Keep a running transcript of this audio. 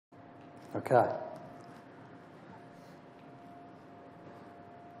Okay.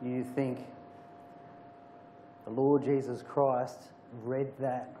 You think the Lord Jesus Christ read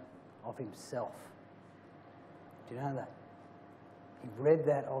that of himself? Do you know that? He read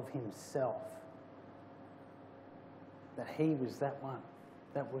that of himself. That he was that one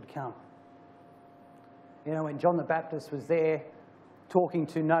that would come. You know, when John the Baptist was there talking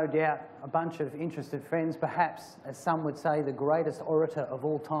to, no doubt, a bunch of interested friends, perhaps, as some would say, the greatest orator of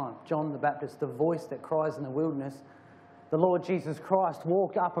all time, John the Baptist, the voice that cries in the wilderness, the Lord Jesus Christ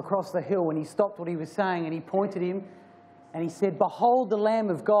walked up across the hill and he stopped what he was saying and he pointed him and he said, "Behold the Lamb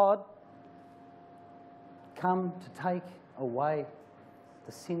of God, come to take away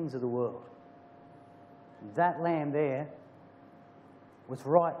the sins of the world." That lamb there was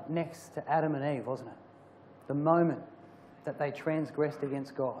right next to Adam and Eve, wasn't it? The moment that they transgressed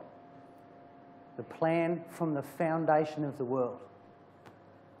against God. The plan from the foundation of the world.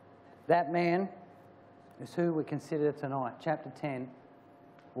 That man is who we consider tonight. Chapter 10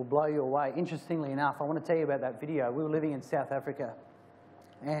 will blow you away. Interestingly enough, I want to tell you about that video. We were living in South Africa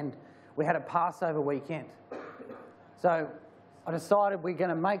and we had a Passover weekend. So I decided we're going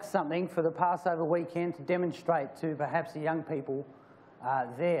to make something for the Passover weekend to demonstrate to perhaps the young people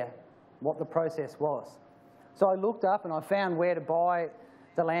there what the process was. So I looked up and I found where to buy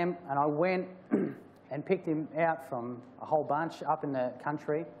the lamb, and I went and picked him out from a whole bunch up in the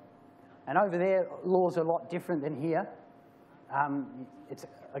country. And over there, laws are a lot different than here. It's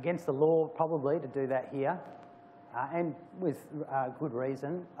against the law probably to do that here, and with good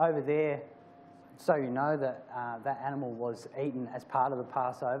reason. Over there, so you know, that that animal was eaten as part of the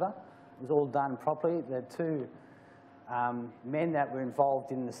Passover. It was all done properly. The two men that were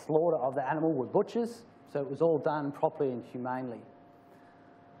involved in the slaughter of the animal were butchers, so it was all done properly and humanely.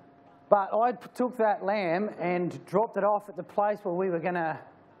 But I took that lamb and dropped it off at the place where we were going to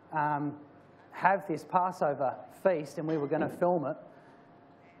have this Passover feast, and we were going to film it.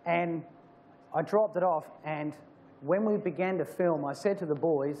 And I dropped it off, and when we began to film, I said to the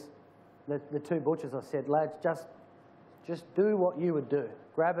boys, the two butchers, I said, "Lads, just do what you would do.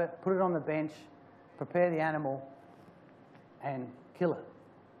 Grab it, put it on the bench, prepare the animal, and kill it."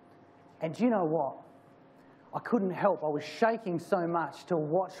 And do you know what? I couldn't help. I was shaking so much to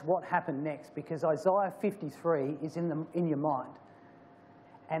watch what happened next, because Isaiah 53 is in your mind.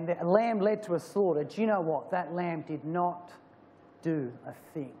 And the lamb led to a slaughter. Do you know what? That lamb did not do a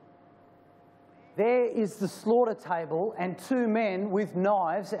thing. There is the slaughter table and two men with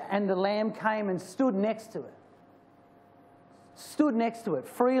knives, and the lamb came and stood next to it. Stood next to it,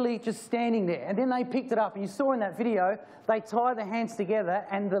 freely just standing there. And then they picked it up, and you saw in that video, they tied their hands together,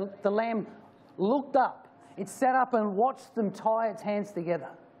 and the lamb looked up. It sat up and watched them tie its hands together.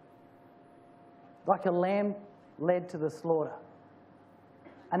 Like a lamb led to the slaughter.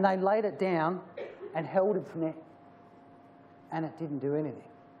 And they laid it down and held its neck. And it didn't do anything.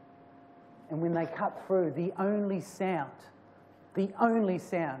 And when they cut through, the only sound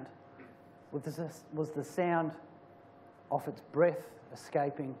was the sound of its breath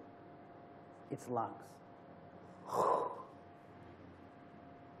escaping its lungs.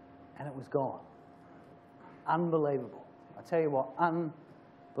 And it was gone. Unbelievable. I tell you what,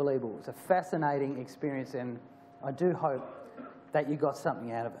 unbelievable. It's a fascinating experience, and I do hope that you got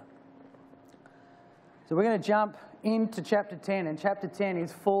something out of it. So we're going to jump into chapter 10, and chapter 10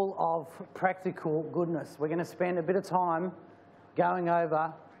 is full of practical goodness. We're going to spend a bit of time going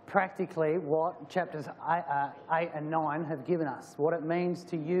over practically what chapters 8 and 9 have given us, what it means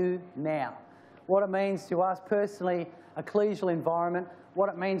to you now, what it means to us personally, ecclesial environment, what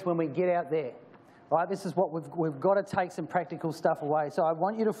it means when we get out there. Right, this is what we've got to take some practical stuff away. So I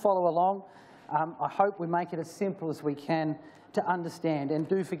want you to follow along. I hope we make it as simple as we can to understand. And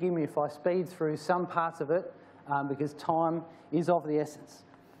do forgive me if I speed through some parts of it, because time is of the essence.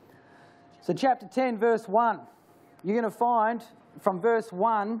 So chapter 10, verse 1. You're going to find from verse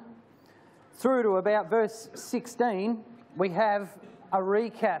 1 through to about verse 16, we have a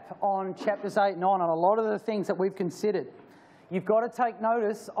recap on chapters 8 and 9 on a lot of the things that we've considered. You've got to take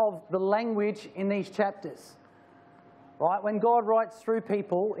notice of the language in these chapters. Right? When God writes through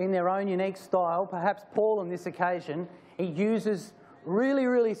people in their own unique style, perhaps Paul on this occasion, he uses really,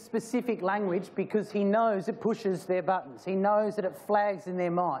 really specific language because he knows it pushes their buttons. He knows that it flags in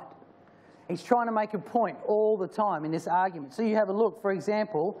their mind. He's trying to make a point all the time in this argument. So you have a look, for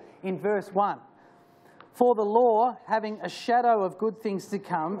example, in verse 1. For the law, having a shadow of good things to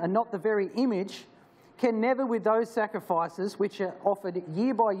come, and not the very image, can never with those sacrifices which are offered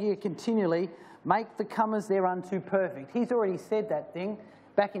year by year continually make the comers thereunto perfect. He's already said that thing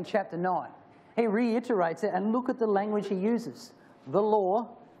back in chapter 9. He reiterates it, and look at the language he uses. The law,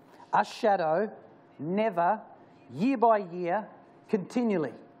 a shadow, never, year by year,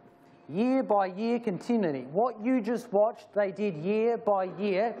 continually. Year by year, continually. What you just watched, they did year by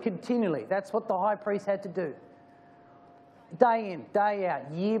year, continually. That's what the high priest had to do. Day in, day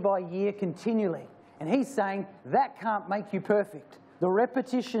out, year by year, continually. And he's saying that can't make you perfect. The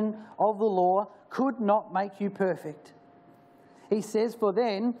repetition of the law could not make you perfect. He says, for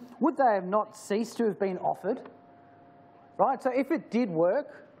then, would they have not ceased to have been offered? Right? So if it did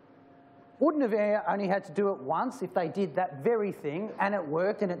work, wouldn't have only had to do it once if they did that very thing and it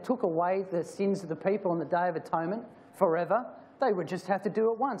worked and it took away the sins of the people on the Day of Atonement forever? They would just have to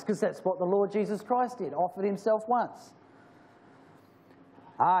do it once, because that's what the Lord Jesus Christ did, offered himself once.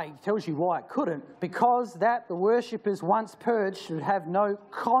 He tells you why it couldn't. Because that the worshippers once purged should have no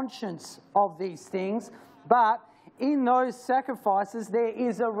conscience of these things, but in those sacrifices there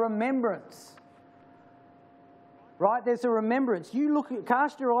is a remembrance. Right? There's a remembrance.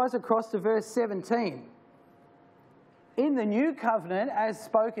 Cast your eyes across to verse 17. In the new covenant, as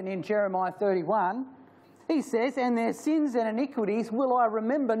spoken in Jeremiah 31, he says, and their sins and iniquities will I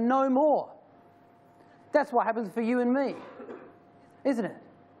remember no more. That's what happens for you and me, isn't it?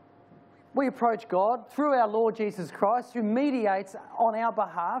 We approach God through our Lord Jesus Christ, who mediates on our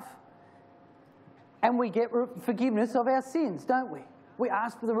behalf, and we get forgiveness of our sins, don't we? We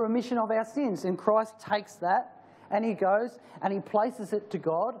ask for the remission of our sins, and Christ takes that and he goes and he places it to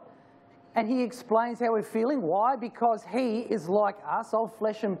God, and he explains how we're feeling. Why? Because he is like us, old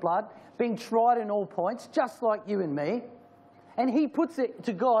flesh and blood, being tried in all points, just like you and me. And he puts it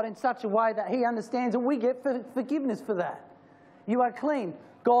to God in such a way that he understands, and we get forgiveness for that. You are clean.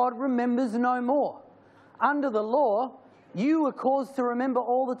 God remembers no more. Under the law, you were caused to remember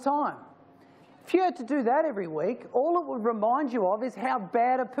all the time. If you had to do that every week, all it would remind you of is how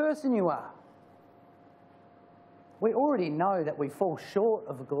bad a person you are. We already know that we fall short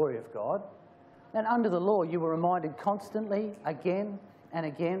of the glory of God. And under the law, you were reminded constantly, again and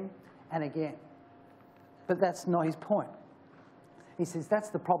again and again. But that's not his point. He says that's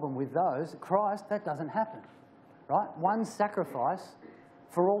the problem with those. Christ, that doesn't happen. Right? One sacrifice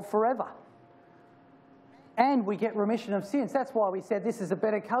for all forever. And we get remission of sins. That's why we said this is a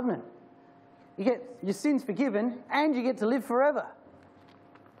better covenant. You get your sins forgiven and you get to live forever.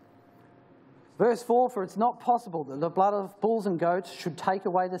 Verse 4, for it's not possible that the blood of bulls and goats should take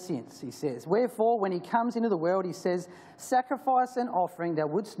away the sins, he says. Wherefore, when he comes into the world, he says, sacrifice and offering thou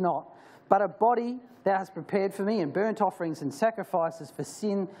wouldst not, but a body thou hast prepared for me, and burnt offerings and sacrifices for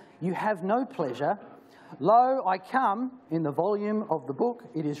sin you have no pleasure. Lo, I come, in the volume of the book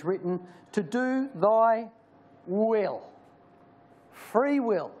it is written, to do thy will. Free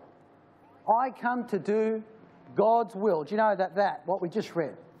will. I come to do God's will. Do you know that what we just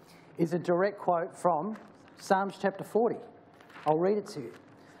read is a direct quote from Psalms chapter 40. I'll read it to you.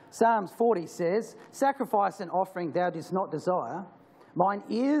 Psalms 40 says, sacrifice and offering thou didst not desire, mine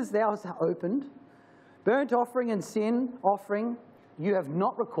ears thou hast opened, burnt offering and sin offering you have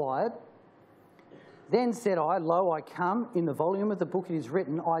not required. Then said I, lo, I come, in the volume of the book it is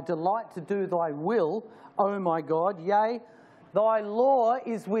written, I delight to do thy will, O my God, yea, thy law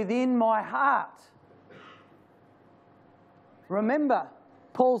is within my heart. Remember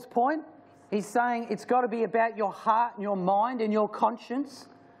Paul's point? He's saying it's got to be about your heart and your mind and your conscience.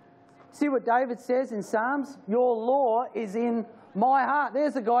 See what David says in Psalms? Your law is in my heart.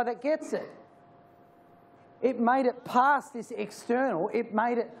 There's a guy that gets it. It made it past this external. It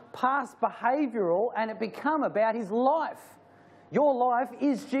made it past behavioural, and it become about his life. Your life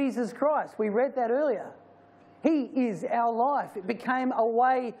is Jesus Christ. We read that earlier. He is our life. It became a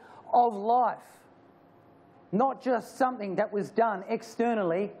way of life. Not just something that was done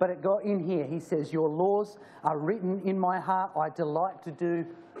externally, but it got in here. He says, your laws are written in my heart. I delight to do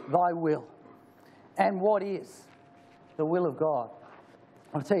thy will. And what is the will of God?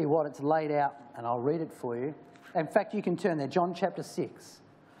 I'll tell you what, it's laid out, and I'll read it for you. In fact, you can turn there, John chapter 6.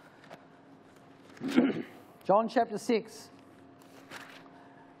 John chapter 6.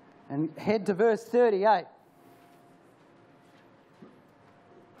 And head to verse 38.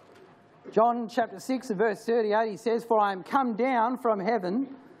 John chapter 6 and verse 38, he says, for I am come down from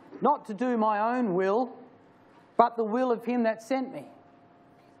heaven, not to do my own will, but the will of him that sent me.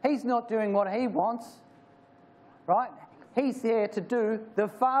 He's not doing what he wants, right? He's there to do the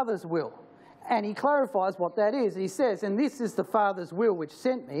Father's will. And he clarifies what that is. He says, and this is the Father's will which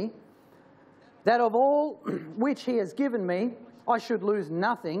sent me, that of all which he has given me, I should lose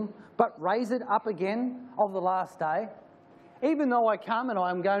nothing, but raise it up again of the last day. Even though I come and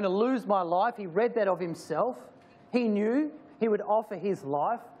I'm going to lose my life, he read that of himself. He knew he would offer his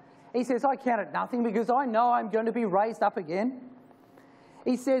life. He says, I count it nothing because I know I'm going to be raised up again.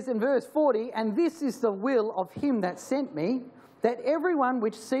 He says in verse 40, "And this is the will of him that sent me, that everyone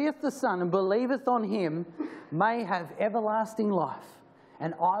which seeth the Son and believeth on him may have everlasting life,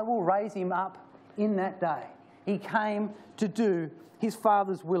 and I will raise him up in that day." He came to do his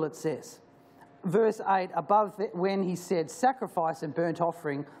Father's will, it says. Verse 8, above when he said, "Sacrifice and burnt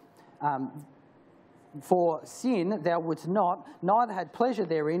offering for sin thou wouldst not, neither had pleasure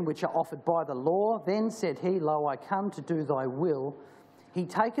therein which are offered by the law. Then said he, Lo, I come to do thy will. He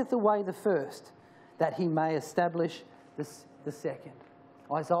taketh away the first, that he may establish the second."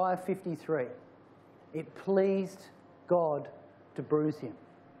 Isaiah 53. It pleased God to bruise him.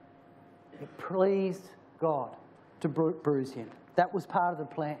 It pleased God to bruise him. That was part of the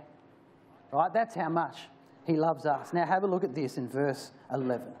plan. Right? That's how much he loves us. Now have a look at this in verse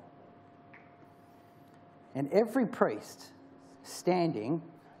 11. "And every priest standing,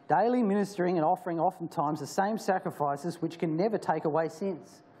 daily ministering and offering oftentimes the same sacrifices which can never take away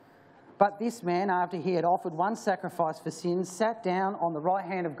sins. But this man, after he had offered one sacrifice for sins, sat down on the right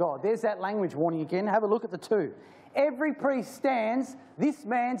hand of God." There's that language warning again. Have a look at the two. Every priest stands, this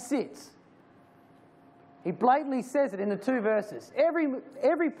man sits. He blatantly says it in the two verses.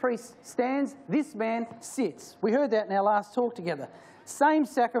 Every priest stands, this man sits. We heard that in our last talk together. Same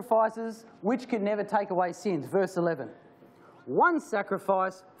sacrifices which can never take away sins. Verse 11. One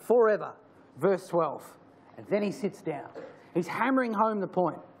sacrifice forever. Verse 12. And then he sits down. He's hammering home the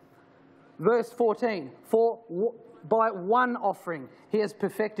point. Verse 14. For by one offering he has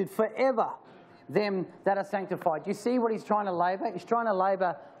perfected forever them that are sanctified. Do you see what he's trying to labour? He's trying to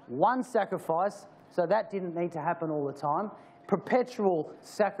labour one sacrifice, so that didn't need to happen all the time. Perpetual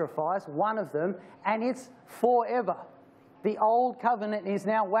sacrifice, one of them, and it's forever. The old covenant is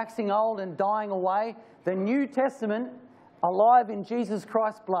now waxing old and dying away. The New Testament, alive in Jesus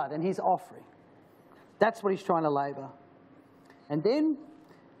Christ's blood and his offering. That's what he's trying to labour. And then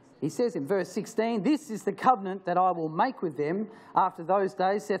he says in verse 16, "This is the covenant that I will make with them after those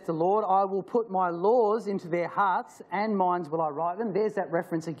days, saith the Lord. I will put my laws into their hearts, and minds will I write them." There's that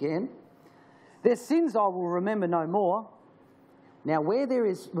reference again. "Their sins I will remember no more." Now where there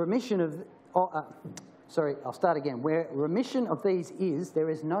is remission of... I'll start again. "Where remission of these is, there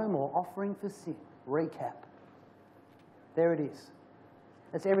is no more offering for sin." Recap. There it is.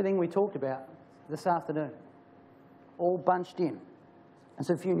 That's everything we talked about this afternoon. All bunched in. There's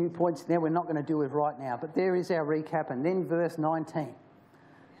a few new points there we're not going to deal with right now, but there is our recap. And then verse 19.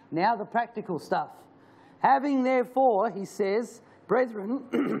 Now the practical stuff. "Having therefore," he says,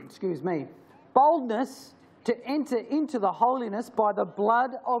 "brethren," excuse me, "boldness to enter into the holiness by the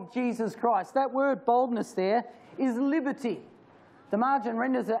blood of Jesus Christ." That word boldness there is liberty. The margin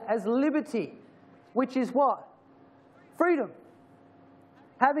renders it as liberty, which is what? Freedom.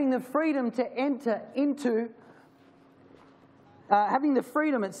 Having the freedom to enter into,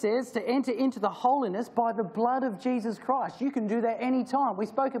 it says, to enter into the holiness by the blood of Jesus Christ. You can do that any time. We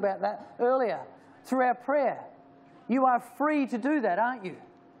spoke about that earlier through our prayer. You are free to do that, aren't you?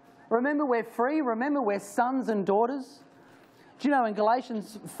 Remember, we're free. Remember, we're sons and daughters. Do you know in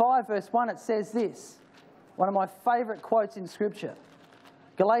Galatians 5 verse 1 it says this? One of my favourite quotes in Scripture.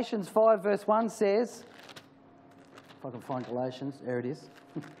 Galatians 5 verse 1 says, if I can find Galatians, there it is.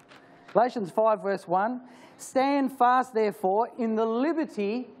 Galatians 5 verse 1, "Stand fast therefore in the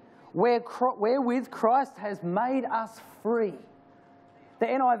liberty wherewith Christ has made us free." The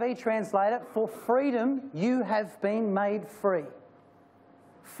NIV translate it, "For freedom you have been made free."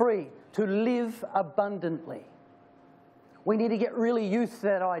 Free to live abundantly. We need to get really used to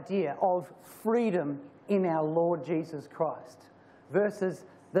that idea of freedom in our Lord Jesus Christ versus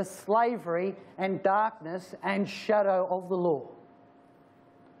the slavery and darkness and shadow of the law.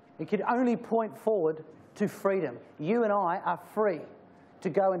 It can only point forward to freedom. You and I are free to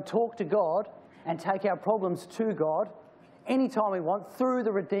go and talk to God and take our problems to God anytime we want through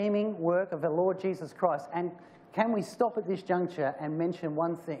the redeeming work of the Lord Jesus Christ. And can we stop at this juncture and mention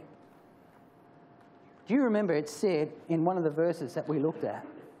one thing? Do you remember it said in one of the verses that we looked at,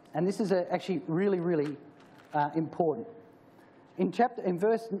 and this is actually really, really important. In chapter 9,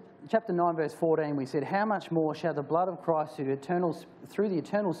 verse 14, we said, "How much more shall the blood of Christ through the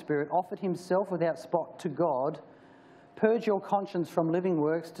eternal Spirit offered himself without spot to God, purge your conscience from living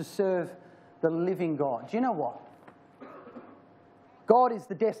works to serve the living God." Do you know what? God is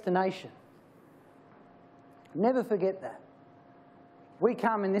the destination. Never forget that. We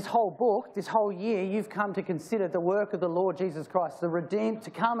come in this whole book, this whole year, you've come to consider the work of the Lord Jesus Christ,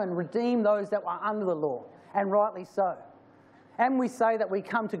 to come and redeem those that were under the law, and rightly so. And we say that we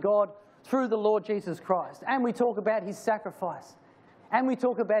come to God through the Lord Jesus Christ, and we talk about his sacrifice, and we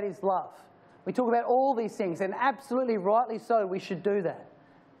talk about his love. We talk about all these things, and absolutely rightly so, we should do that.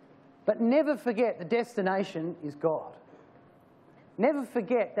 But never forget the destination is God. Never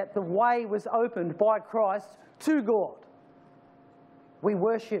forget that the way was opened by Christ to God. We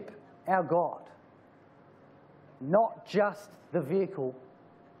worship our God, not just the vehicle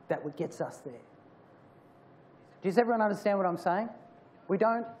that gets us there. Does everyone understand what I'm saying? We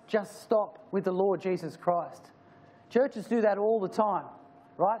don't just stop with the Lord Jesus Christ. Churches do that all the time,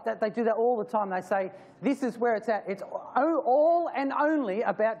 right? They do that all the time. They say, this is where it's at. It's all and only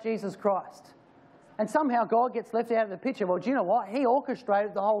about Jesus Christ. And somehow God gets left out of the picture. Well, do you know what? He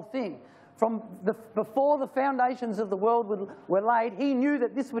orchestrated the whole thing. Before the foundations of the world were laid, he knew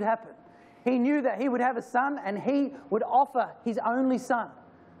that this would happen. He knew that he would have a son and he would offer his only son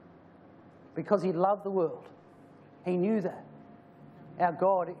because he loved the world. He knew that. Our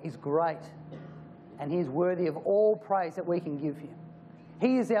God is great and he is worthy of all praise that we can give him.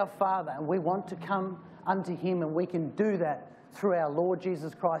 He is our Father and we want to come unto him, and we can do that through our Lord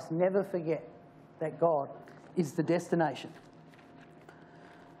Jesus Christ. Never forget that God is the destination.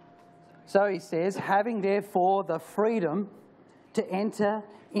 So he says, having therefore the freedom to enter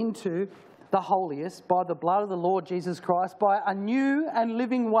into the holiest by the blood of the Lord Jesus Christ, by a new and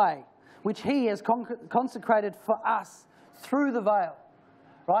living way, which he has consecrated for us through the veil.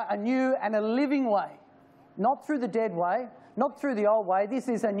 Right? A new and a living way. Not through the dead way, not through the old way. This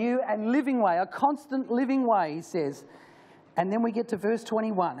is a new and living way, a constant living way, he says. And then we get to verse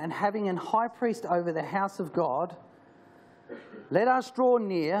 21. And having an high priest over the house of God, let us draw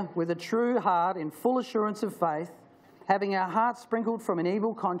near with a true heart in full assurance of faith, having our hearts sprinkled from an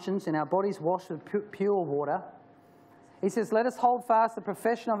evil conscience and our bodies washed with pure water. He says, let us hold fast the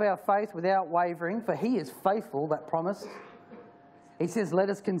profession of our faith without wavering, for he is faithful that promised. He says, let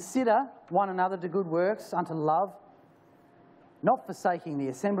us consider one another to good works, unto love, not forsaking the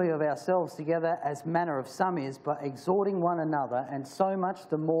assembly of ourselves together as manner of some is, but exhorting one another, and so much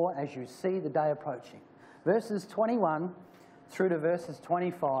the more as you see the day approaching. Verses 21 through to verses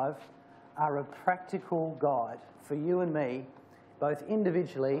 25 are a practical guide for you and me, both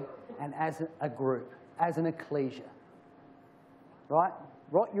individually and as a group, as an ecclesia. Right?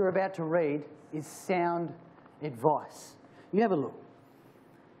 What you're about to read is sound advice. You have a look.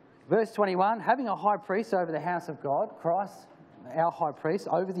 Verse 21, having a high priest over the house of God, Christ, our high priest,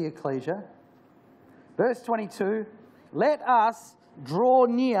 over the ecclesia. Verse 22, let us draw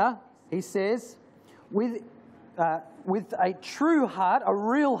near, he says, with a true heart, a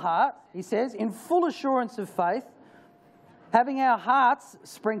real heart, he says, in full assurance of faith, having our hearts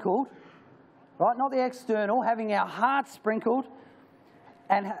sprinkled, right, not the external, having our hearts sprinkled,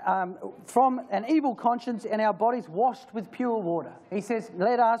 and from an evil conscience and our bodies washed with pure water. He says,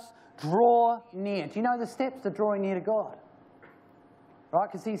 let us draw near. Do you know the steps to drawing near to God? Right,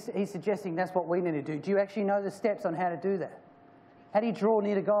 because he's suggesting that's what we need to do. Do you actually know the steps on how to do that? How do you draw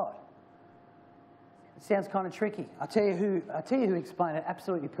near to God? It sounds kind of tricky. I'll tell you who explained it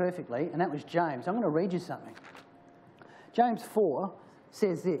absolutely perfectly, and that was James. I'm going to read you something. James 4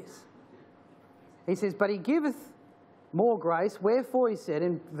 says this. He says, but he giveth more grace, wherefore he said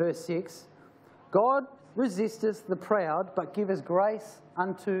in verse 6, God resisteth the proud, but giveth grace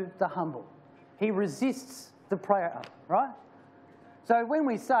unto the humble. He resists the proud, right? So when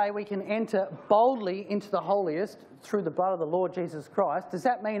we say we can enter boldly into the holiest through the blood of the Lord Jesus Christ, does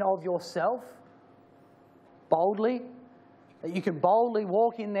that mean of yourself? Boldly? That you can boldly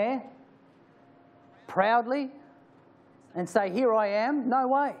walk in there? Proudly? And say, here I am? No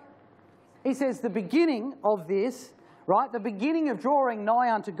way. He says the beginning of this, right, the beginning of drawing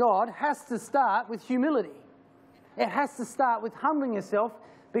nigh unto God has to start with humility. It has to start with humbling yourself,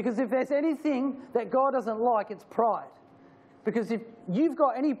 because if there's anything that God doesn't like, it's pride. Because if you've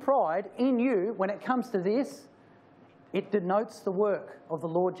got any pride in you when it comes to this, it denotes the work of the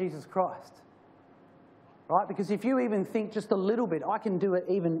Lord Jesus Christ. Right? Because if you even think just a little bit, I can do it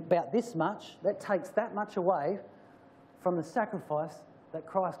even about this much, that takes that much away from the sacrifice that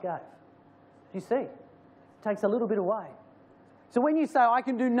Christ gave. Do you see? It takes a little bit away. So when you say, I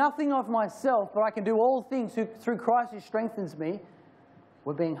can do nothing of myself, but I can do all things through Christ who strengthens me,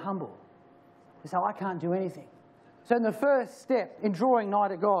 we're being humble. You say, I can't do anything. So the first step in drawing nigh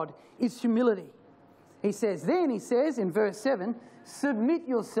to God is humility. He says in verse 7, submit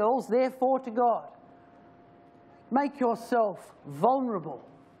yourselves therefore to God. Make yourself vulnerable.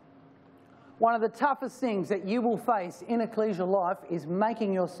 One of the toughest things that you will face in ecclesial life is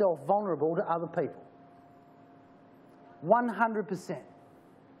making yourself vulnerable to other people. 100%.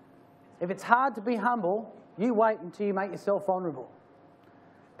 If it's hard to be humble, you wait until you make yourself vulnerable.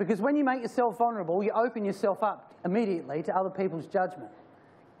 Because when you make yourself vulnerable, you open yourself up immediately to other people's judgment,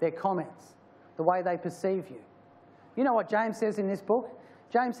 their comments, the way they perceive you. You know what James says in this book?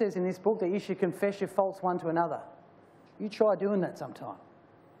 James says in this book that you should confess your faults one to another. You try doing that sometime.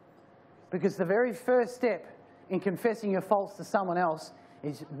 Because the very first step in confessing your faults to someone else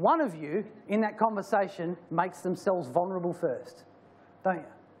is one of you in that conversation makes themselves vulnerable first, don't you?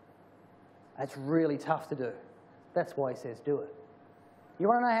 That's really tough to do. That's why he says do it. You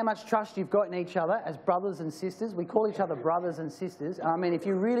want to know how much trust you've got in each other as brothers and sisters? We call each other brothers and sisters. I mean, if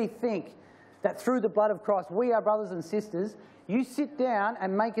you really think that through the blood of Christ we are brothers and sisters, you sit down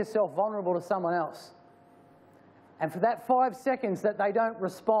and make yourself vulnerable to someone else. And for that 5 seconds that they don't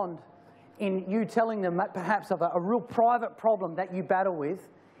respond in you telling them perhaps of a real private problem that you battle with,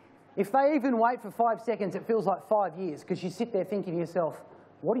 if they even wait for 5 seconds, it feels like 5 years, because you sit there thinking to yourself,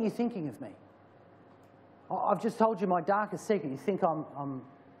 what are you thinking of me? I've just told you my darkest secret. You think I'm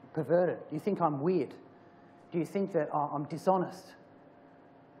perverted? Do you think I'm weird? Do you think that I'm dishonest?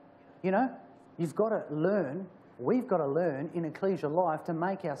 You know, you've got to learn, we've got to learn in ecclesial life to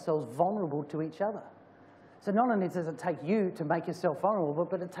make ourselves vulnerable to each other. So not only does it take you to make yourself vulnerable,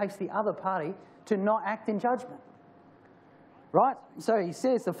 but it takes the other party to not act in judgment. Right? So he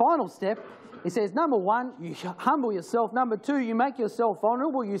says the final step, he says, number one, you humble yourself. Number two, you make yourself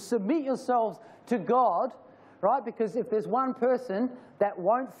vulnerable. You submit yourselves to God, right? Because if there's one person that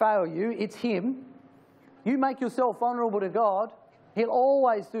won't fail you, it's him. You make yourself vulnerable to God. He'll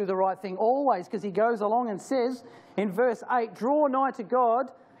always do the right thing, always, because he goes along and says in verse 8, draw nigh to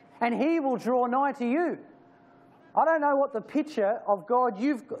God and he will draw nigh to you. I don't know what the picture of God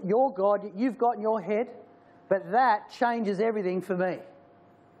you've got in your head, but that changes everything for me.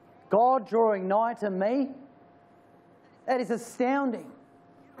 God drawing nigh to me, that is astounding.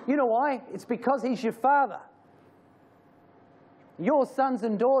 You know why? It's because he's your father. Your sons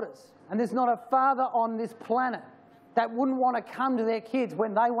and daughters. And there's not a father on this planet that wouldn't want to come to their kids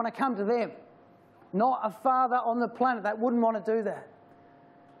when they want to come to them. Not a father on the planet that wouldn't want to do that.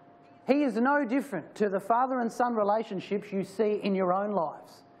 He is no different to the father and son relationships you see in your own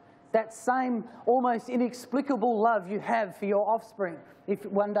lives. That same almost inexplicable love you have for your offspring. If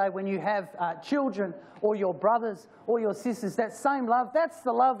one day when you have children or your brothers or your sisters, that same love, that's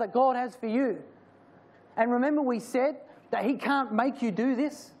the love that God has for you. And remember we said that he can't make you do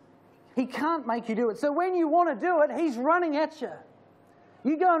this. He can't make you do it. So when you want to do it, he's running at you.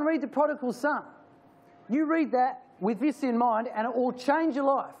 You go and read the prodigal son. You read that with this in mind and it will change your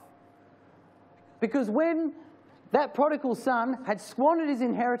life. Because when that prodigal son had squandered his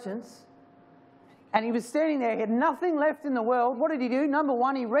inheritance and he was standing there, he had nothing left in the world, what did he do? Number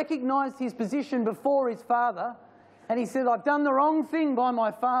one, he recognised his position before his father and he said, I've done the wrong thing by my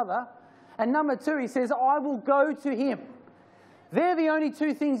father. And number two, he says, I will go to him. They're the only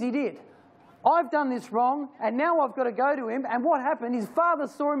two things he did. I've done this wrong and now I've got to go to him. And what happened? His father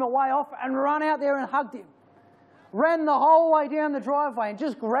saw him a way off and ran out there and hugged him. Ran the whole way down the driveway and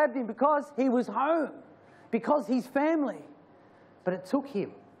just grabbed him because he was home, because he's family. But it took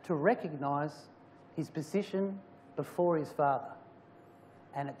him to recognise his position before his father.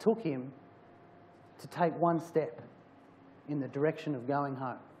 And it took him to take one step in the direction of going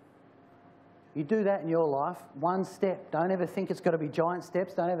home. You do that in your life, one step. Don't ever think it's got to be giant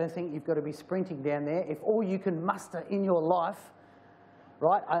steps. Don't ever think you've got to be sprinting down there. If all you can muster in your life,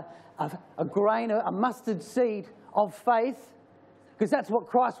 right, a grain, a mustard seed of faith, because that's what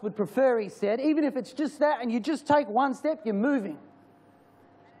Christ would prefer, he said. Even if it's just that and you just take one step, you're moving.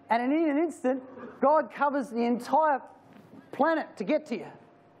 And in an instant, God covers the entire planet to get to you.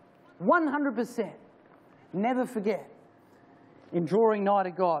 100%. Never forget, in drawing nigh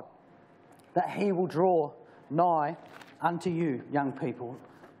to God, that he will draw nigh unto you, young people.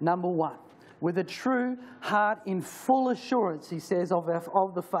 Number one, with a true heart in full assurance, he says, of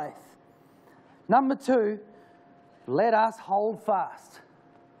the faith. Number two, let us hold fast.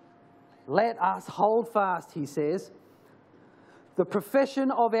 Let us hold fast, he says. The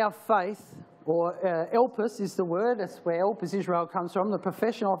profession of our faith, or elpis is the word, that's where elpis Israel comes from, the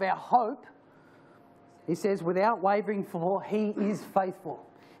profession of our hope, he says, without wavering, for he is faithful.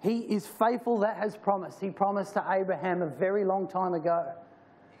 He is faithful that has promised. He promised to Abraham a very long time ago.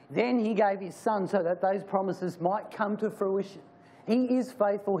 Then he gave his son so that those promises might come to fruition. He is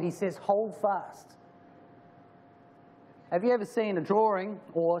faithful. He says, hold fast. Have you ever seen a drawing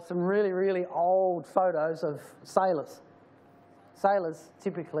or some really, really old photos of sailors? Sailors,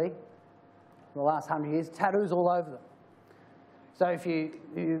 typically, in the last 100 years, tattoos all over them. So if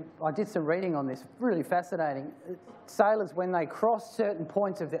I did some reading on this, really fascinating. Sailors, when they crossed certain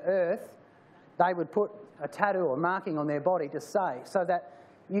points of the earth, they would put a tattoo or marking on their body to say, so that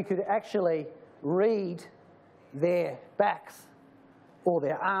you could actually read their backs or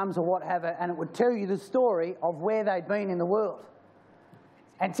their arms or whatever, and it would tell you the story of where they'd been in the world.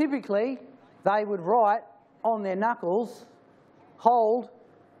 And typically, they would write on their knuckles, hold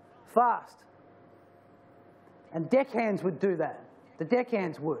fast. And deckhands would do that. The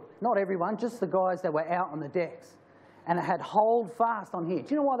deckhands would. Not everyone, just the guys that were out on the decks. And it had hold fast on here. Do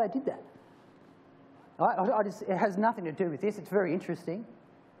you know why they did that? It has nothing to do with this. It's very interesting.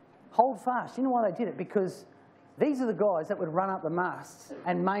 Hold fast. Do you know why they did it? Because these are the guys that would run up the masts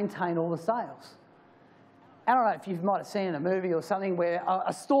and maintain all the sails. I don't know if you might have seen in a movie or something where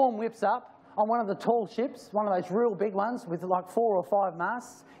a storm whips up on one of the tall ships, one of those real big ones with like 4 or 5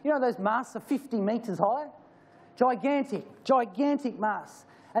 masts. You know those masts are 50 metres high? Gigantic, gigantic masts.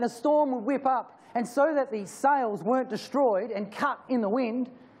 And a storm would whip up, and so that the sails weren't destroyed and cut in the wind,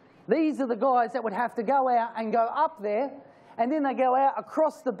 these are the guys that would have to go out and go up there, and then they go out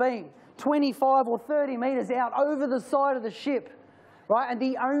across the beam, 25 or 30 metres out over the side of the ship, right? And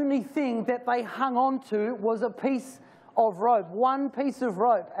the only thing that they hung on to was a piece of rope, one piece of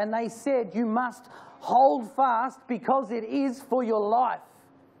rope, and they said, you must hold fast because it is for your life.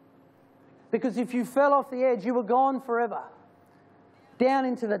 Because if you fell off the edge, you were gone forever, down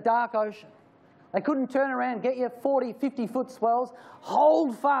into the dark ocean. They couldn't turn around, get you 40, 50-foot swells.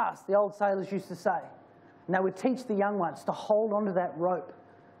 Hold fast, the old sailors used to say. And they would teach the young ones to hold onto that rope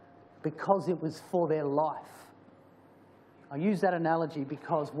because it was for their life. I use that analogy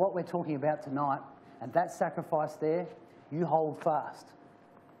because what we're talking about tonight, and that sacrifice there, you hold fast.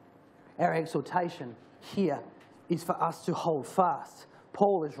 Our exhortation here is for us to hold fast.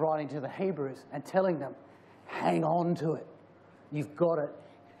 Paul is writing to the Hebrews and telling them, hang on to it. You've got it.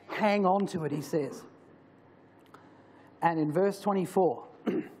 Hang on to it, he says. And in verse 24,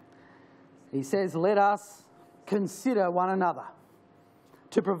 he says, let us consider one another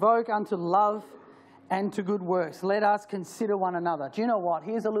to provoke unto love and to good works. Let us consider one another. Do you know what?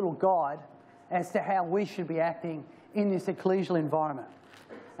 Here's a little guide as to how we should be acting in this ecclesial environment.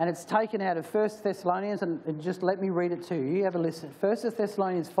 And it's taken out of 1 Thessalonians, and just let me read it to you. You have a listen. 1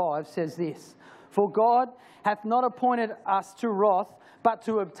 Thessalonians 5 says this, for God hath not appointed us to wrath, but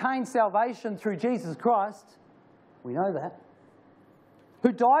to obtain salvation through Jesus Christ. We know that.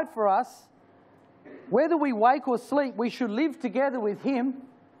 Who died for us. Whether we wake or sleep, we should live together with him.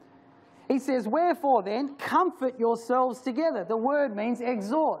 He says, wherefore then, comfort yourselves together. The word means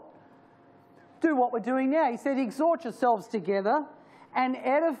exhort. Do what we're doing now. He said, exhort yourselves together and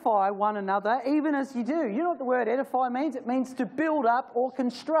edify one another, even as you do. You know what the word edify means? It means to build up or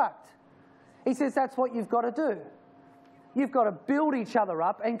construct. He says that's what you've got to do. You've got to build each other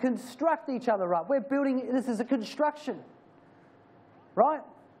up and construct each other up. We're building, this is a construction, right?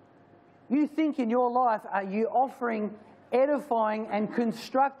 You think in your life, are you offering edifying and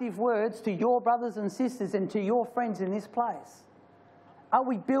constructive words to your brothers and sisters and to your friends in this place? Are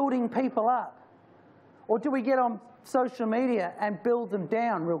we building people up? Or do we get on social media and build them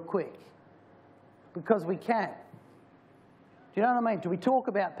down real quick? Because we can. Do you know what I mean? Do we talk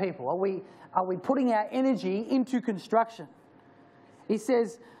about people? Are we putting our energy into construction? He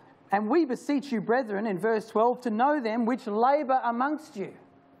says, and we beseech you, brethren, in verse 12, to know them which labour amongst you.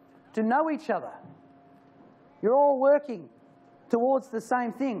 To know each other. You're all working towards the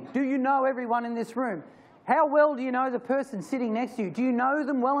same thing. Do you know everyone in this room? How well do you know the person sitting next to you? Do you know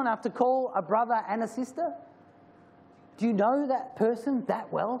them well enough to call a brother and a sister? Do you know that person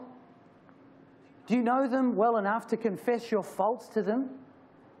that well? Do you know them well enough to confess your faults to them?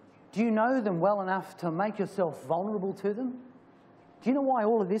 Do you know them well enough to make yourself vulnerable to them? Do you know why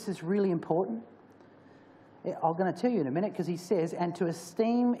all of this is really important? I'm going to tell you in a minute, because he says, and to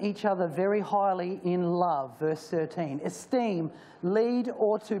esteem each other very highly in love, verse 13. Esteem, lead,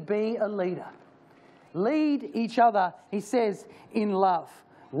 or to be a leader. Lead each other, he says, in love.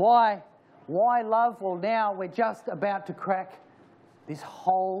 Why? Why love? Well, now we're just about to crack this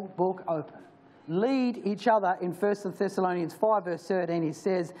whole book open. Lead each other in 1 Thessalonians 5, verse 13. He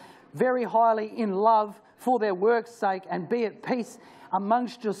says, very highly in love for their work's sake, and be at peace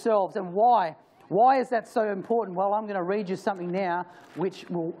amongst yourselves. And why? Why is that so important? Well, I'm going to read you something now which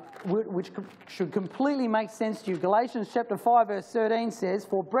should completely make sense to you. Galatians chapter 5 verse 13 says,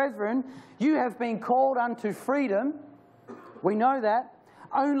 for brethren, you have been called unto freedom. We know that.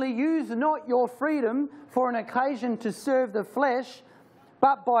 Only use not your freedom for an occasion to serve the flesh,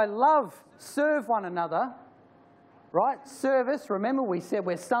 but by love serve one another. Right? Service, remember we said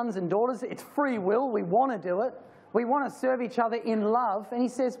we're sons and daughters. It's free will. We want to do it. We want to serve each other in love. And he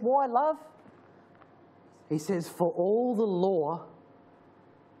says, why love? He says, for all the law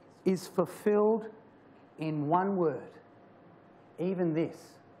is fulfilled in one word, even this,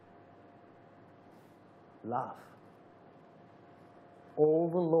 love. All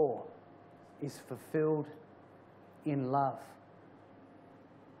the law is fulfilled in love.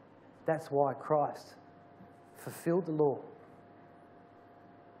 That's why Christ fulfilled the law.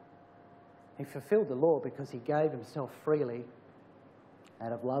 He fulfilled the law because he gave himself freely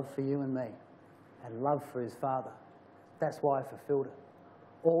out of love for you and me and love for his Father. That's why he fulfilled it.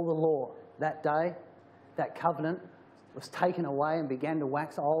 All the law that day, that covenant, was taken away and began to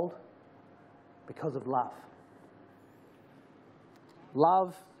wax old because of love.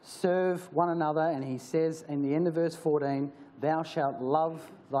 Love, serve one another, and he says in the end of verse 14, thou shalt love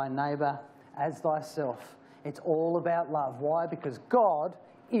thy neighbour as thyself. It's all about love. Why? Because God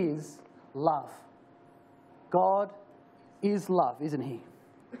is love. God is love, isn't he?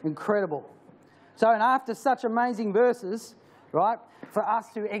 Incredible. So, and after such amazing verses, right, for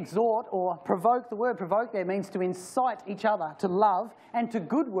us to exhort or provoke, the word provoke there means to incite each other to love and to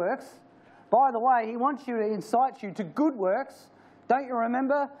good works. By the way, he wants you to incite you to good works. Don't you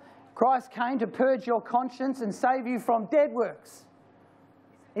remember? Christ came to purge your conscience and save you from dead works.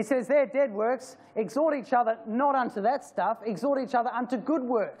 He says they're dead works. Exhort each other not unto that stuff. Exhort each other unto good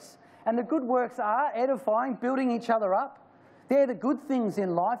works. And the good works are edifying, building each other up. They're the good things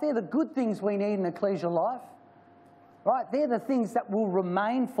in life. They're the good things we need in ecclesial life. Right? They're the things that will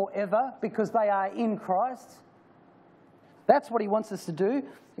remain forever because they are in Christ. That's what he wants us to do.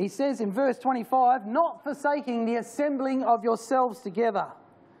 He says in verse 25, not forsaking the assembling of yourselves together,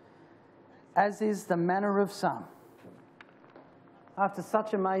 as is the manner of some. After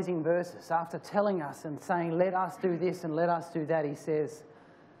such amazing verses, after telling us and saying, let us do this and let us do that, he says,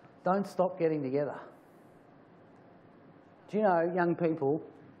 don't stop getting together. Do you know, young people,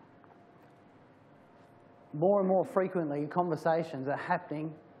 more and more frequently conversations are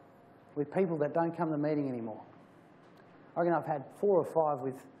happening with people that don't come to the meeting anymore. I reckon I've had 4 or 5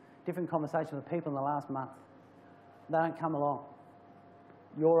 with different conversations with people in the last month. They don't come along.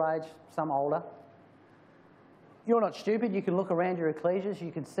 Your age, some older. You're not stupid. You can look around your ecclesias.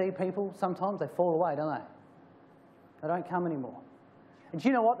 You can see people. Sometimes they fall away, don't they? They don't come anymore. And do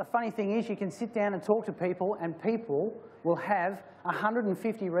you know what? The funny thing is you can sit down and talk to people and people will have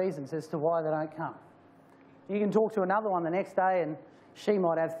 150 reasons as to why they don't come. You can talk to another one the next day and she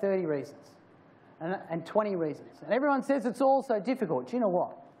might have 30 reasons and 20 reasons. And everyone says it's all so difficult. Do you know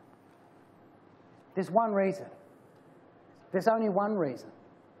what? There's one reason. There's only one reason.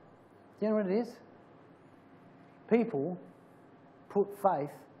 Do you know what it is? People put faith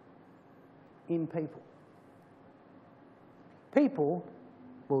in people. People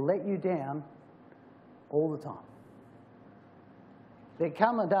will let you down all the time. There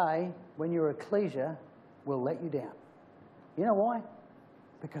come a day when your ecclesia will let you down. You know why?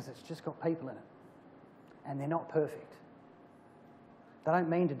 Because it's just got people in it. And they're not perfect. They don't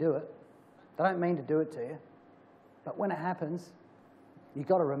mean to do it. They don't mean to do it to you. But when it happens, you've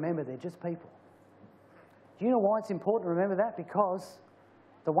got to remember they're just people. Do you know why it's important to remember that? Because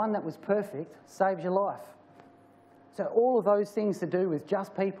the one that was perfect saves your life. So all of those things to do with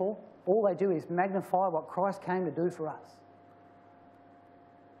just people, all they do is magnify what Christ came to do for us.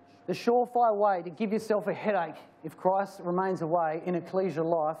 The surefire way to give yourself a headache if Christ remains away in ecclesial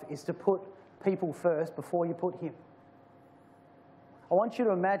life is to put people first before you put him. I want you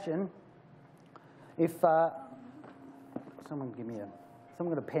to imagine if someone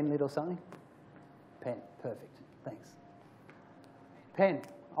got a pen lid or something? Pen, perfect, thanks. Pen,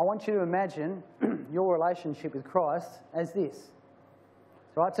 I want you to imagine your relationship with Christ as this.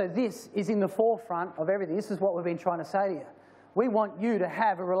 Right, so this is in the forefront of everything. This is what we've been trying to say to you. We want you to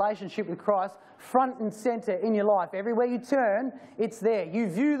have a relationship with Christ front and centre in your life. Everywhere you turn, it's there. You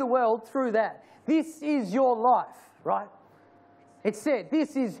view the world through that. This is your life, right? It said,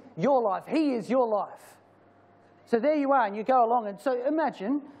 this is your life. He is your life. So there you are, and you go along. And so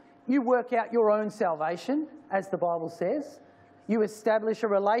imagine you work out your own salvation, as the Bible says. You establish a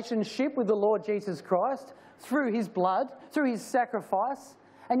relationship with the Lord Jesus Christ through his blood, through his sacrifice,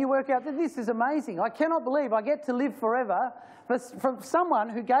 and you work out that this is amazing. I cannot believe I get to live forever from someone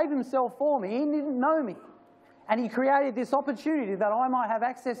who gave himself for me. He didn't know me. And he created this opportunity that I might have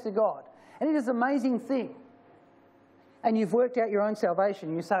access to God. And it is an amazing thing. And you've worked out your own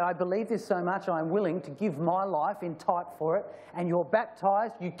salvation. You say, I believe this so much, I'm willing to give my life in type for it. And you're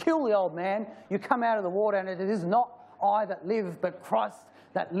baptized, you kill the old man, you come out of the water, and it is not I that live, but Christ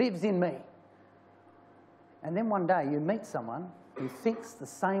that lives in me. And then one day you meet someone who thinks the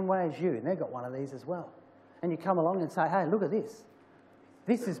same way as you, and they've got one of these as well. And you come along and say, hey, look at this.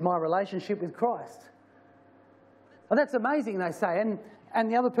 This is my relationship with Christ. Well, that's amazing, they say.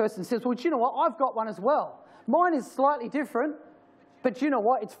 And the other person says, well, do you know what? I've got one as well. Mine is slightly different, but you know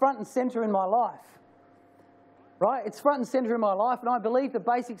what? It's front and centre in my life. right? It's front and centre in my life, and I believe the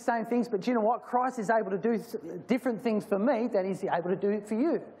basic same things, but do you know what? Christ is able to do different things for me than he's able to do for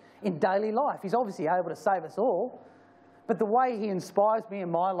you in daily life. He's obviously able to save us all, but the way he inspires me in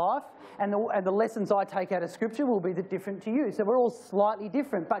my life and the lessons I take out of Scripture will be different to you. So we're all slightly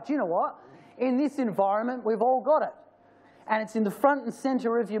different, but do you know what? In this environment, we've all got it. And it's in the front and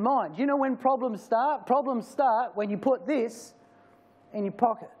centre of your mind. You know when problems start? Problems start when you put this in your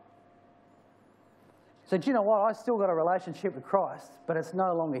pocket. So do you know what? I still got a relationship with Christ, but it's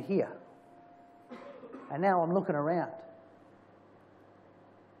no longer here. And now I'm looking around.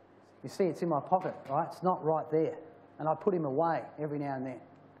 You see, it's in my pocket, right? It's not right there. And I put him away every now and then.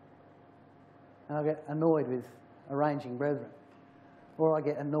 And I get annoyed with arranging brethren. Or I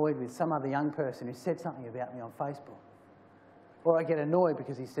get annoyed with some other young person who said something about me on Facebook. Or I get annoyed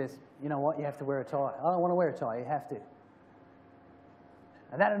because he says, you know what, you have to wear a tie. I don't want to wear a tie, you have to.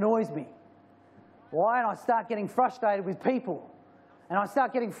 And that annoys me. Why? And I start getting frustrated with people. And I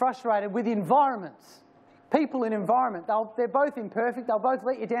start getting frustrated with environments. People in environment, they're both imperfect, they'll both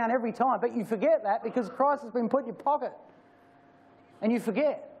let you down every time. But you forget that because Christ has been put in your pocket. And you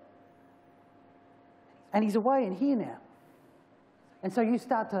forget. And he's away in here now. And so you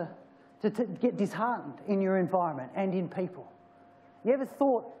start to get disheartened in your environment and in people. You ever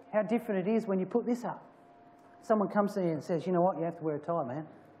thought how different it is when you put this up? Someone comes to you and says, you know what, you have to wear a tie, man.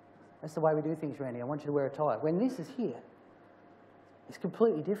 That's the way we do things around here. I want you to wear a tie. When this is here, it's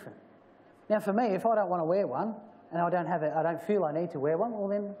completely different. Now for me, if I don't want to wear one, and I don't feel I need to wear one, well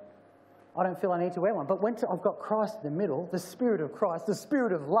then I don't feel I need to wear one. But when I've got Christ in the middle, the Spirit of Christ, the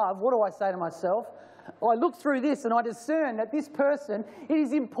Spirit of love, what do I say to myself? I look through this and I discern that this person, it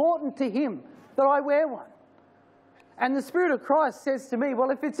is important to him that I wear one. And the Spirit of Christ says to me, well,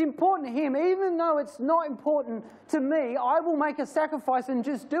 if it's important to him, even though it's not important to me, I will make a sacrifice and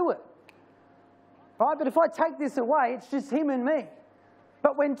just do it. Right? But if I take this away, it's just him and me.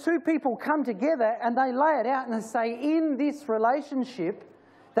 But when two people come together and they lay it out and they say, in this relationship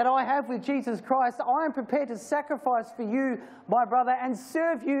that I have with Jesus Christ, I am prepared to sacrifice for you, my brother, and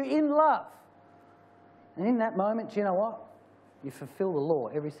serve you in love. And in that moment, do you know what? You fulfill the law,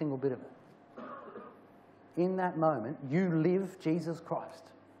 every single bit of it. In that moment, you live Jesus Christ.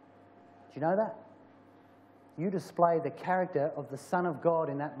 Do you know that? You display the character of the Son of God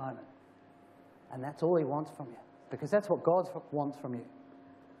in that moment. And that's all he wants from you. Because that's what God wants from you.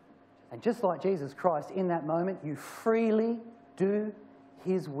 And just like Jesus Christ, in that moment, you freely do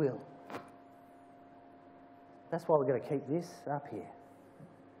his will. That's why we've got to keep this up here.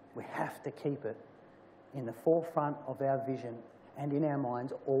 We have to keep it in the forefront of our vision and in our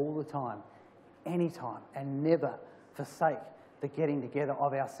minds all the time, anytime, and never forsake the getting together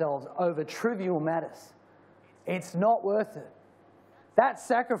of ourselves over trivial matters. It's not worth it. That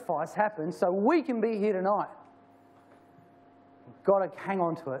sacrifice happened so we can be here tonight. We've got to hang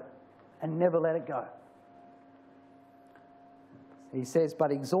on to it and never let it go. He says,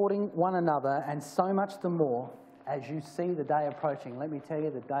 but exhorting one another, and so much the more as you see the day approaching. Let me tell you,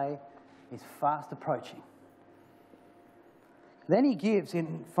 the day is fast approaching. Then he gives,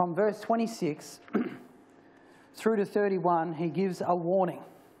 from verse 26 through to 31, he gives a warning.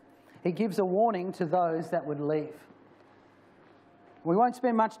 He gives a warning to those that would leave. We won't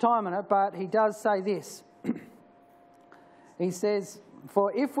spend much time on it, but he does say this. He says,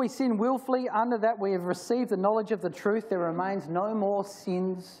 for if we sin willfully, under that we have received the knowledge of the truth, there remains no more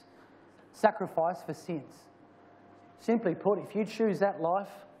sacrifice for sins. Simply put, if you choose that life,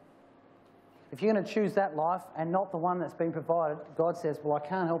 if you're going to choose that life and not the one that's been provided, God says, well, I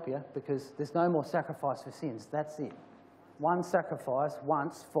can't help you because there's no more sacrifice for sins. That's it. One sacrifice,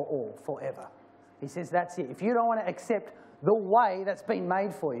 once for all, forever. He says that's it. If you don't want to accept the way that's been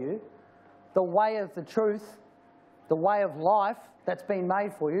made for you, the way of the truth, the way of life that's been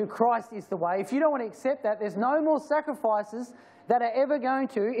made for you, Christ is the way. If you don't want to accept that, there's no more sacrifices that are ever going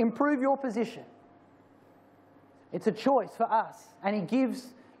to improve your position. It's a choice for us. And he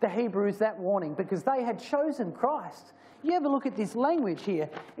gives the Hebrews that warning because they had chosen Christ. You have a look at this language here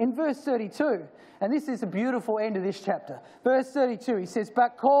in verse 32. And this is a beautiful end of this chapter. Verse 32, he says,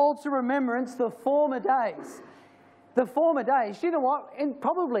 but called to remembrance the former days. The former days, you know what, and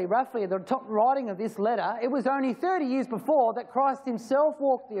probably roughly at the top writing of this letter, it was only 30 years before that Christ himself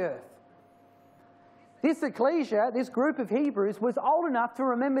walked the earth. This ecclesia, this group of Hebrews, was old enough to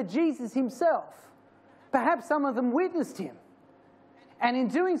remember Jesus himself. Perhaps some of them witnessed him. And in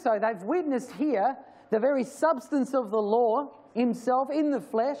doing so, they've witnessed here the very substance of the law himself in the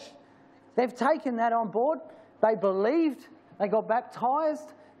flesh. They've taken that on board. They believed. They got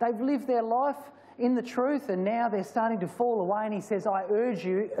baptized. They've lived their life in the truth, and now they're starting to fall away. And he says, I urge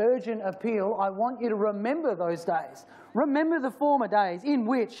you, urgent appeal, I want you to remember those days. Remember the former days in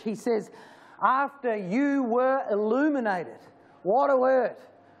which, he says, after you were illuminated. What a word.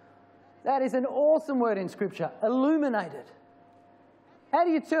 That is an awesome word in Scripture, illuminated. How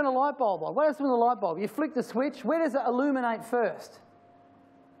do you turn a light bulb on? What happens with a light bulb? You flick the switch. Where does it illuminate first?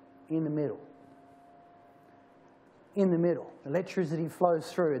 In the middle. In the middle. Electricity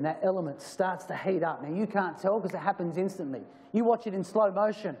flows through and that element starts to heat up. Now you can't tell because it happens instantly. You watch it in slow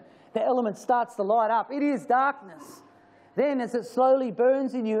motion. The element starts to light up. It is darkness. Then as it slowly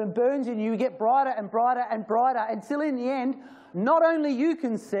burns in you, you get brighter and brighter and brighter until in the end, not only you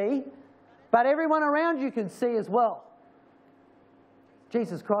can see, but everyone around you can see as well.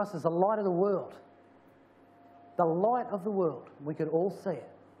 Jesus Christ is the light of the world. The light of the world. We could all see it.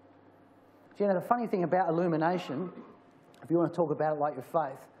 Do you know the funny thing about illumination, if you want to talk about it like your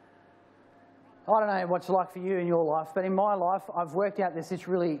faith, I don't know what it's like for you in your life, but in my life, I've worked out this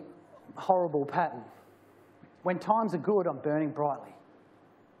really horrible pattern. When times are good, I'm burning brightly.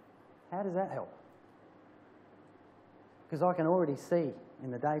 How does that help? Because I can already see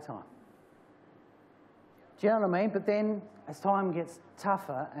in the daytime. Do you know what I mean? But then, as time gets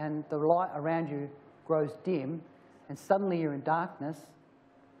tougher and the light around you grows dim, and suddenly you're in darkness,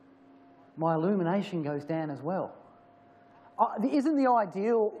 my illumination goes down as well. Isn't the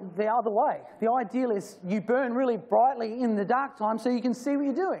ideal the other way? The ideal is you burn really brightly in the dark time so you can see what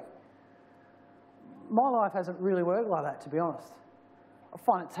you're doing. My life hasn't really worked like that, to be honest. I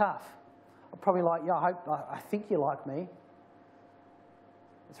find it tough. I'm probably like, yeah, I think you're like me.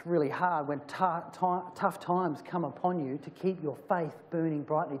 It's really hard when tough times come upon you to keep your faith burning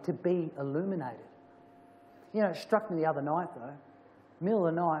brightly, to be illuminated. You know, it struck me the other night, though. Middle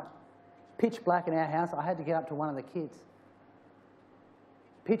of the night, pitch black in our house. I had to get up to one of the kids.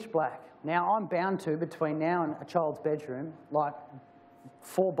 Pitch black. Now, I'm bound to, between now and a child's bedroom, like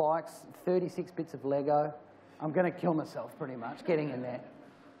 4 bikes, 36 bits of Lego. I'm going to kill myself, pretty much, getting in there.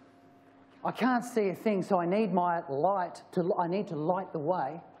 I can't see a thing, so I need my light. I need to light the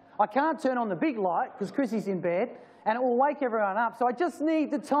way. I can't turn on the big light, because Chrissy's in bed, and it will wake everyone up. So I just need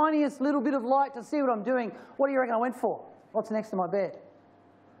the tiniest little bit of light to see what I'm doing. What do you reckon I went for? What's next to my bed?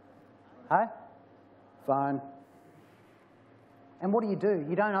 Hey? Phone. And what do?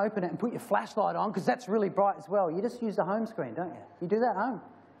 You don't open it and put your flashlight on, because that's really bright as well. You just use the home screen, don't you? You do that at home.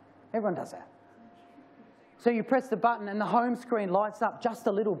 Everyone does that. So you press the button and the home screen lights up just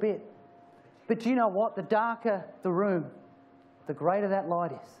a little bit. But do you know what? The darker the room, the greater that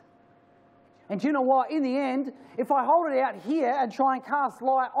light is. And do you know what? In the end, if I hold it out here and try and cast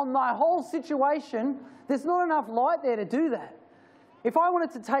light on my whole situation, there's not enough light there to do that. If I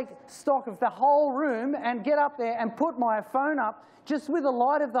wanted to take stock of the whole room and get up there and put my phone up just with the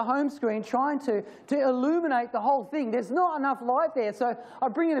light of the home screen trying to illuminate the whole thing, there's not enough light there. So I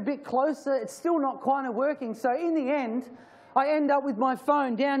bring it a bit closer. It's still not kind of working. So in the end, I end up with my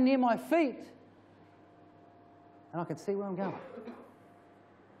phone down near my feet. And I can see where I'm going.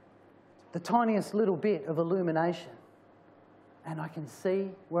 The tiniest little bit of illumination. And I can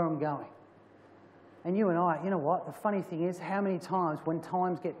see where I'm going. And you and I, you know what? The funny thing is, how many times when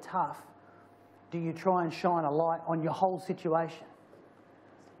times get tough do you try and shine a light on your whole situation?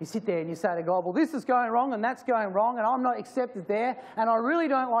 You sit there and you say to God, well, this is going wrong and that's going wrong and I'm not accepted there and I really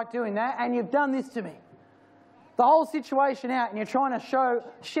don't like doing that and you've done this to me. The whole situation out and you're trying to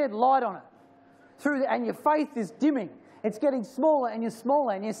shed light on it. And your faith is dimming. It's getting smaller and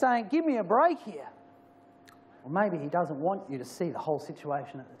you're saying, give me a break here. Or maybe he doesn't want you to see the whole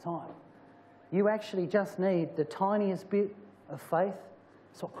situation at the time. You actually just need the tiniest bit of faith.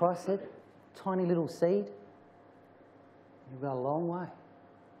 That's what Christ said. Tiny little seed. You've got a long way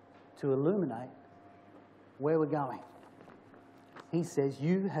to illuminate where we're going. He says,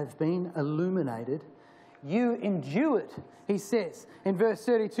 you have been illuminated. You endured, he says, in verse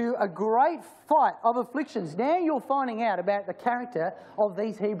 32, a great fight of afflictions. Now you're finding out about the character of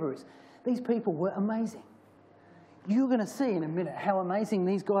these Hebrews. These people were amazing. You're going to see in a minute how amazing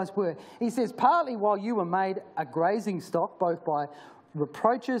these guys were. He says, partly while you were made a grazing stock, both by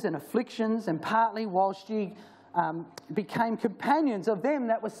reproaches and afflictions, and partly whilst you became companions of them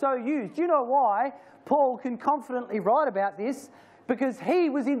that were so used. Do you know why Paul can confidently write about this? Because he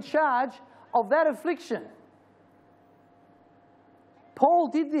was in charge of that affliction. Paul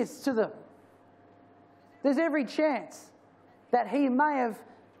did this to them. There's every chance that he may have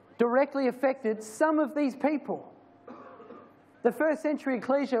directly affected some of these people. The first century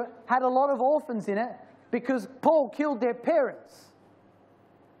ecclesia had a lot of orphans in it because Paul killed their parents.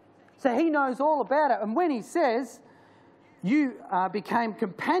 So he knows all about it. And when he says you became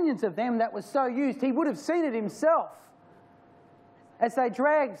companions of them that was so used. He would have seen it himself as they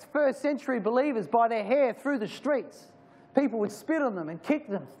dragged first century believers by their hair through the streets. People would spit on them and kick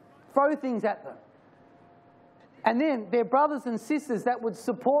them, throw things at them. And then their brothers and sisters that would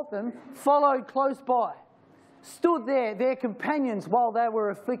support them followed close by, stood there, their companions while they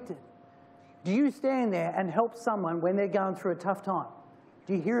were afflicted. Do you stand there and help someone when they're going through a tough time?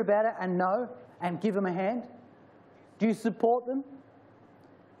 Do you hear about it and know and give them a hand? Do you support them?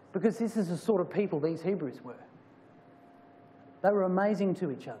 Because this is the sort of people these Hebrews were. They were amazing to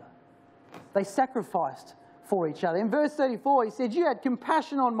each other. They sacrificed for each other. In verse 34, he said, you had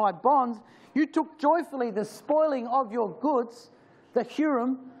compassion on my bonds. You took joyfully the spoiling of your goods, the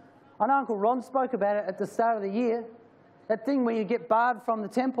Hurim. I know Uncle Ron spoke about it at the start of the year. That thing where you get barred from the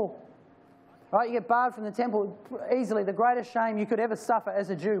temple. Right? You get barred from the temple easily. The greatest shame you could ever suffer as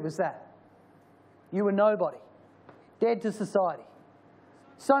a Jew was that. You were nobody. Dead to society.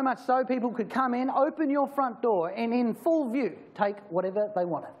 So much so people could come in, open your front door, and in full view take whatever they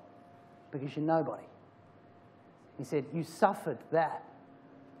wanted. Because you're nobody. He said, you suffered that.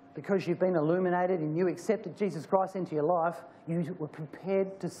 Because you've been illuminated and you accepted Jesus Christ into your life, you were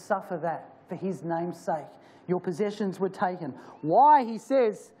prepared to suffer that for his name's sake. Your possessions were taken. Why? He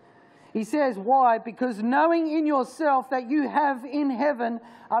says, why? Because knowing in yourself that you have in heaven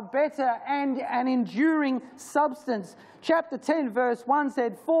a better and an enduring substance. Chapter 10 verse 1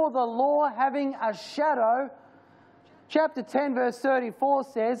 said, for the law having a shadow. Chapter 10 verse 34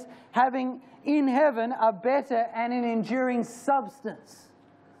 says, having in heaven a better and an enduring substance.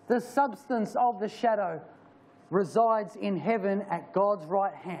 The substance of the shadow resides in heaven at God's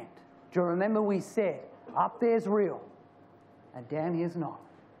right hand. Do you remember we said, up there's real and down here's not.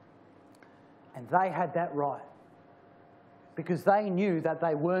 And they had that right because they knew that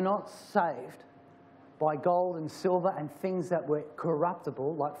they were not saved by gold and silver and things that were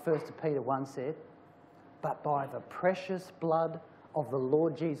corruptible, like 1 Peter 1 said, but by the precious blood of the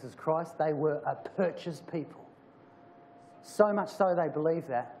Lord Jesus Christ. They were a purchased people. So much so they believed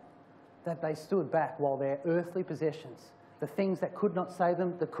that they stood back while their earthly possessions, the things that could not save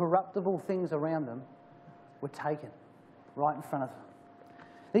them, the corruptible things around them, were taken right in front of them.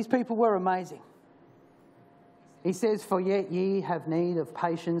 These people were amazing. He says, for yet ye have need of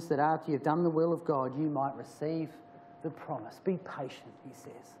patience, that after ye have done the will of God, you might receive the promise. Be patient, he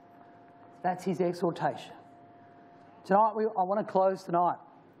says. That's his exhortation. Tonight, I want to close tonight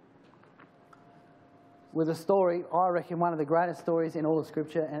with a story, I reckon one of the greatest stories in all of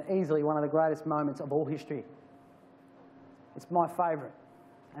Scripture and easily one of the greatest moments of all history. It's my favourite,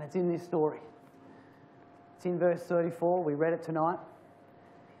 and it's in this story. It's in verse 34, we read it tonight.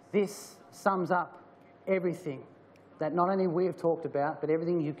 This sums up everything that not only we have talked about, but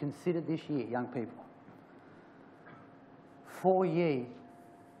everything you considered this year, young people. For ye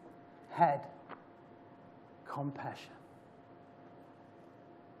had compassion.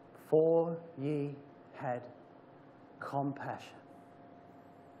 For ye had compassion.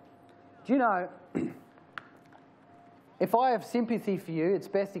 Do you know, if I have sympathy for you, it's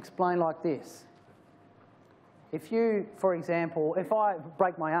best explained like this. If you, for example, if I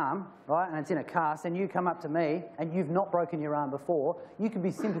break my arm, right, and it's in a cast, and you come up to me and you've not broken your arm before, you can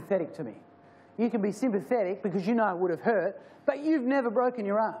be sympathetic to me. You can be sympathetic because you know it would have hurt, but you've never broken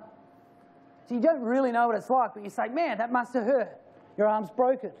your arm. So you don't really know what it's like, but you say, man, that must have hurt. Your arm's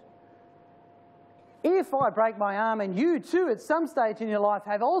broken. If I break my arm and you too at some stage in your life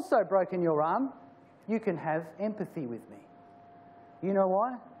have also broken your arm, you can have empathy with me. You know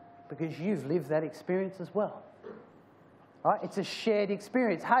why? Because you've lived that experience as well. Right? It's a shared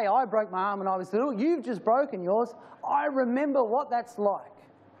experience. Hey, I broke my arm when I was little. You've just broken yours. I remember what that's like.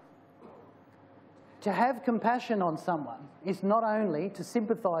 To have compassion on someone is not only to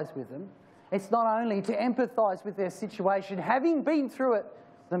sympathise with them, it's not only to empathise with their situation, having been through it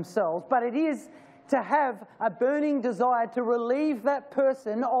themselves, but it is to have a burning desire to relieve that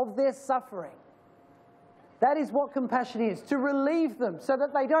person of their suffering. That is what compassion is, to relieve them so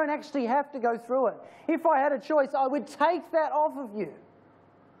that they don't actually have to go through it. If I had a choice, I would take that off of you,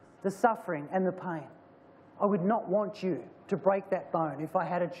 the suffering and the pain. I would not want you to break that bone. If I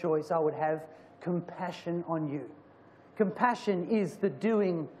had a choice, I would have compassion on you. Compassion is the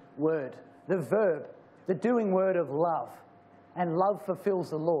doing word, the verb, the doing word of love. And love fulfills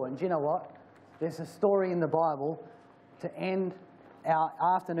the law. And do you know what? There's a story in the Bible to end our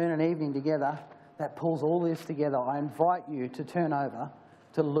afternoon and evening together that pulls all this together. I invite you to turn over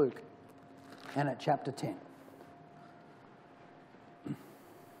to Luke and at chapter 10.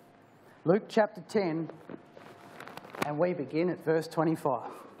 Luke chapter 10, and we begin at verse 25.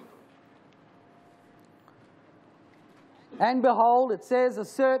 And behold, it says, a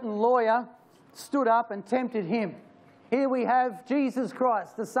certain lawyer stood up and tempted him. Here we have Jesus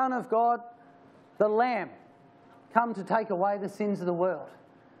Christ, the Son of God, the Lamb, come to take away the sins of the world.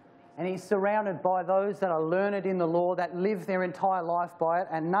 And he's surrounded by those that are learned in the law, that live their entire life by it,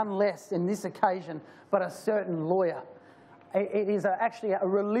 and none less in this occasion but a certain lawyer. It is actually a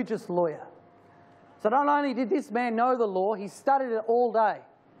religious lawyer. So not only did this man know the law, he studied it all day.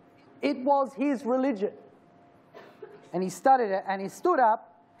 It was his religion. And he studied it, and he stood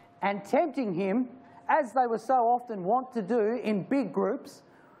up and tempting him, as they were so often wont to do in big groups,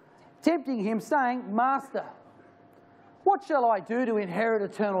 tempting him, saying, Master, what shall I do to inherit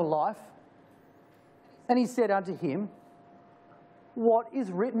eternal life? And he said unto him, what is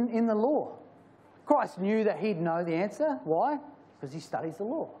written in the law? Christ knew that he'd know the answer. Why? Because he studies the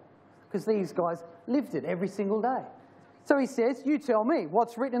law. Because these guys lived it every single day. So he says, you tell me,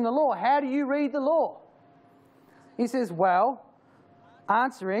 what's written in the law? How do you read the law? He says, well,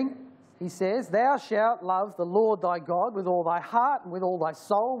 answering, he says, thou shalt love the Lord thy God with all thy heart and with all thy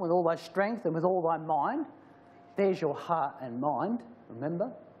soul and with all thy strength and with all thy mind. There's your heart and mind,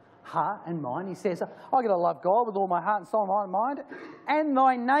 remember? Heart and mind. He says, I've got to love God with all my heart and soul and mind, and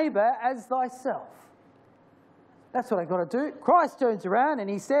thy neighbour as thyself. That's what I've got to do. Christ turns around and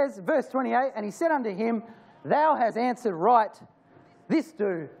he says, verse 28, and he said unto him, thou hast answered right, this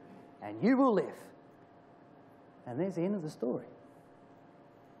do, and you will live. And there's the end of the story.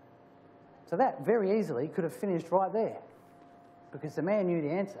 So that very easily could have finished right there, because the man knew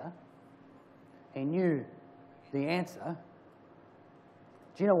the answer. He knew the answer.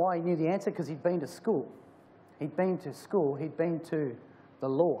 Do you know why he knew the answer? Because he'd been to school. He'd been to school, he'd been to the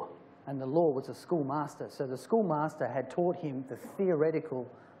law, and the law was a schoolmaster. So the schoolmaster had taught him the theoretical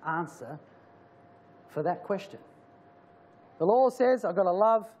answer for that question. The law says, I've got to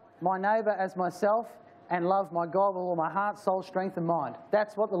love my neighbour as myself and love my God with all my heart, soul, strength and mind.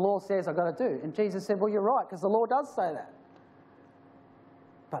 That's what the law says I've got to do. And Jesus said, well, you're right, because the law does say that.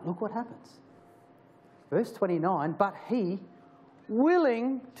 But look what happens. Verse 29, but he,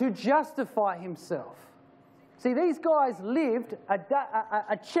 willing to justify himself. See, these guys lived a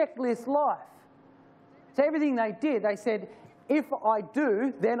checklist life. So everything they did, they said, if I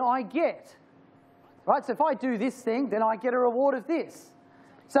do, then I get. Right? So if I do this thing, then I get a reward of this.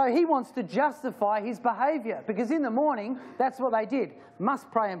 So he wants to justify his behaviour, because in the morning, that's what they did.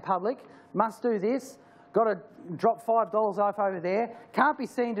 Must pray in public, must do this, got to drop $5 off over there, can't be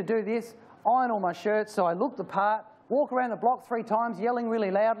seen to do this, iron all my shirts so I look the part, walk around the block 3 times yelling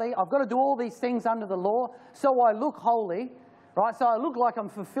really loudly. I've got to do all these things under the law so I look holy, right? So I look like I'm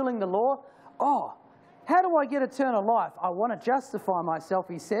fulfilling the law. Oh, how do I get eternal life? I want to justify myself,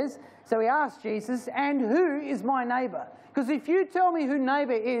 he says. So he asked Jesus, and who is my neighbour? Because if you tell me who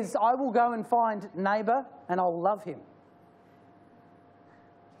neighbour is, I will go and find neighbour and I'll love him.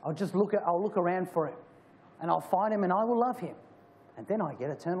 I'll look around for him and I'll find him and I will love him. And then I get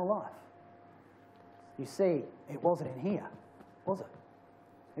eternal life. You see, it wasn't in here, was it?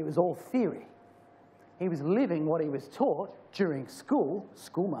 It was all theory. He was living what he was taught during school,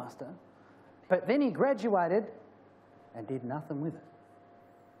 schoolmaster, but then he graduated and did nothing with it.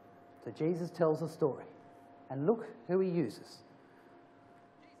 So Jesus tells a story, and look who he uses.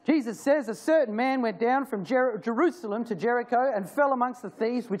 Jesus says, a certain man went down from Jerusalem to Jericho and fell amongst the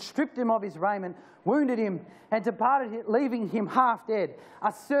thieves, which stripped him of his raiment, wounded him, and departed, leaving him half dead.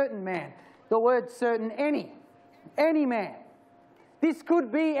 A certain man. The word certain, any man. This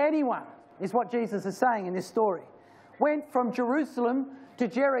could be anyone, is what Jesus is saying in this story. Went from Jerusalem to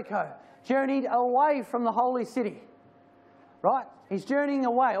Jericho, journeyed away from the holy city. Right? He's journeying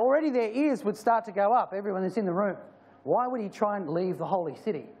away. Already their ears would start to go up, everyone that's in the room. Why would he try and leave the holy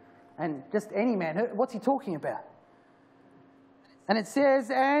city? And just any man, what's he talking about? And it says,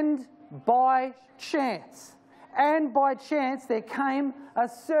 and by chance there came a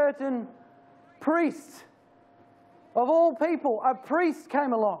certain priest. Of all people, a priest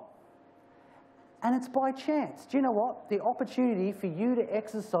came along. And it's by chance. Do you know what? The opportunity for you to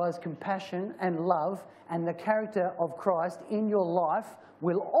exercise compassion and love and the character of Christ in your life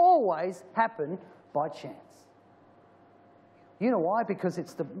will always happen by chance. You know why? Because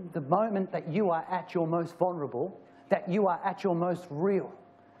it's the moment that you are at your most vulnerable, that you are at your most real.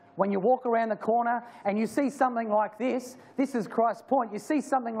 When you walk around the corner and you see something like this is Christ's point, you see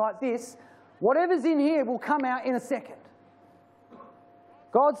something like this, whatever's in here will come out in a second.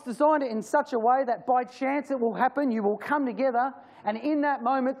 God's designed it in such a way that by chance it will happen, you will come together, and in that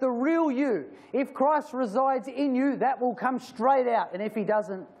moment, the real you, if Christ resides in you, that will come straight out. And if he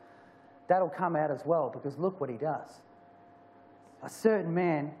doesn't, that'll come out as well, because look what he does. A certain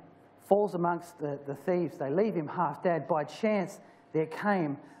man falls amongst the thieves. They leave him half dead. By chance, there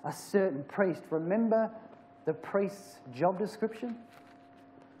came a certain priest. Remember the priest's job description?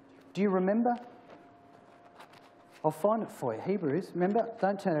 Do you remember? I'll find it for you. Hebrews, remember?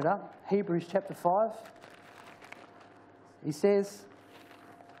 Don't turn it up. Hebrews chapter 5. He says,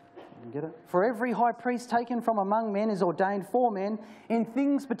 get it? For every high priest taken from among men is ordained for men in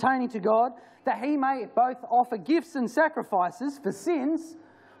things pertaining to God, that he may both offer gifts and sacrifices for sins.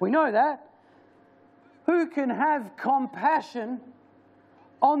 We know that. Who can have compassion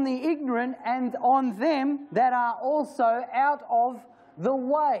on the ignorant and on them that are also out of the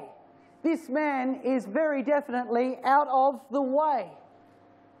way. This man is very definitely out of the way.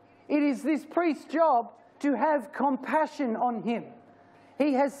 It is this priest's job to have compassion on him.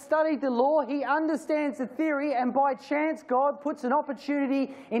 He has studied the law, he understands the theory, and by chance God puts an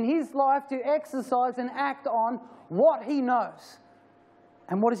opportunity in his life to exercise and act on what he knows.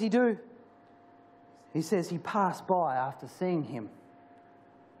 And what does he do? He says he passed by after seeing him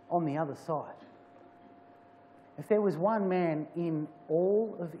on the other side. If there was one man in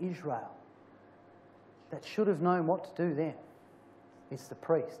all of Israel that should have known what to do then, it's the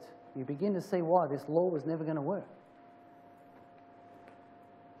priest. You begin to see why this law was never going to work.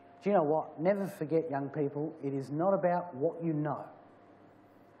 Do you know what? Never forget, young people, it is not about what you know,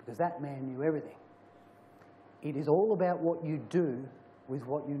 because that man knew everything. It is all about what you do with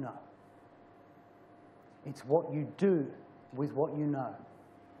what you know. It's what you do with what you know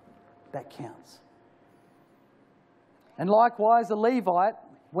that counts. And likewise, the Levite,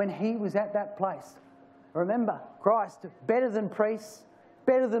 when he was at that place, remember, Christ, better than priests,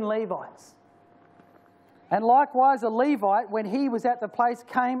 better than Levites. And likewise, a Levite, when he was at the place,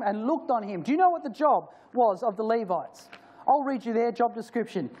 came and looked on him. Do you know what the job was of the Levites? I'll read you their job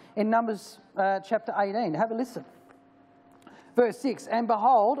description in Numbers chapter 18. Have a listen. Verse 6, and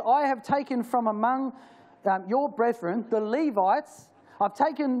behold, I have taken from among your brethren, the Levites, I've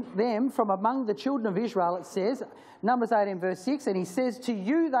taken them from among the children of Israel, it says, Numbers 18 verse 6, and he says, to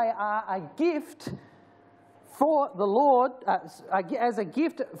you they are a gift for the Lord, as a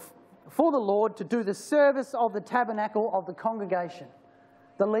gift for the Lord to do the service of the tabernacle of the congregation.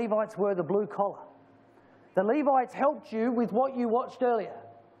 The Levites were the blue collar. The Levites helped you with what you watched earlier.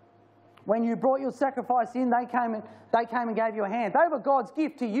 When you brought your sacrifice in, they came and gave you a hand. They were God's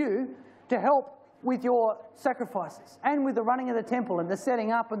gift to you to help with your sacrifices and with the running of the temple and the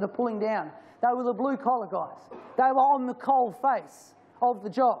setting up and the pulling down. They were the blue collar guys. They were on the cold face of the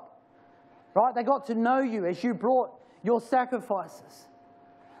job. Right? They got to know you as you brought your sacrifices.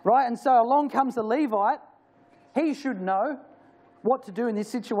 Right? And so along comes the Levite. He should know what to do in this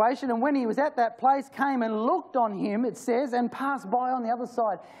situation. And when he was at that place, came and looked on him, it says, and passed by on the other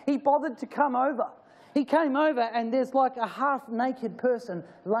side. He bothered to come over. He came over and there's like a half-naked person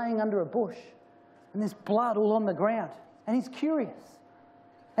laying under a bush. And there's blood all on the ground. And he's curious.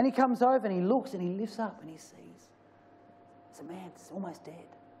 And he comes over and he looks and he lifts up and he sees it's a man that's almost dead.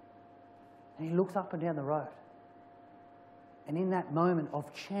 And he looks up and down the road. And in that moment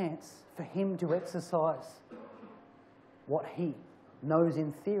of chance for him to exercise what he knows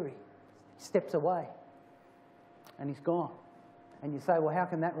in theory, he steps away and he's gone. And you say, well, how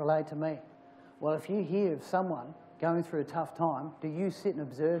can that relate to me? Well, if you hear of someone going through a tough time, do you sit and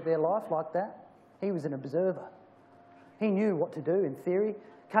observe their life like that? He was an observer. He knew what to do in theory,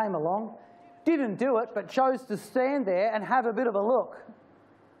 came along, didn't do it, but chose to stand there and have a bit of a look.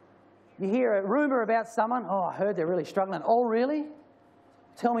 You hear a rumour about someone, oh, I heard they're really struggling. Oh, really?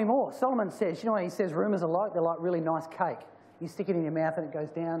 Tell me more. Solomon says, you know what he says rumours are like? They're like really nice cake. You stick it in your mouth and it goes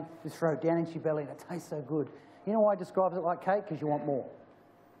down your throat, down into your belly, and it tastes so good. You know why he describes it like cake? Because you want more.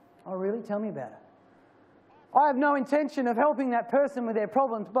 Oh, really? Tell me about it. I have no intention of helping that person with their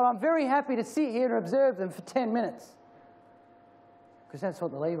problems, but I'm very happy to sit here and observe them for 10 minutes. Because that's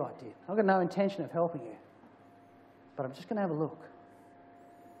what the Levite did. I've got no intention of helping you, but I'm just going to have a look.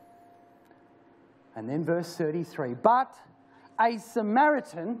 And then verse 33, but a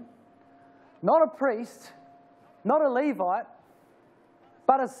Samaritan, not a priest, not a Levite,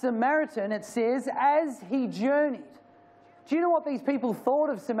 but a Samaritan, it says, as he journeyed. Do you know what these people thought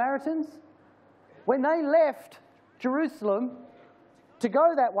of Samaritans? When they left Jerusalem to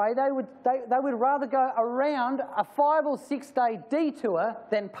go that way, they would rather go around a 5 or 6 day detour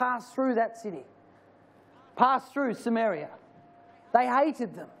than pass through that city, pass through Samaria. They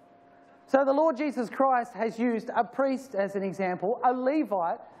hated them. So the Lord Jesus Christ has used a priest as an example, a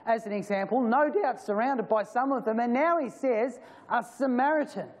Levite as an example, no doubt surrounded by some of them, and now he says a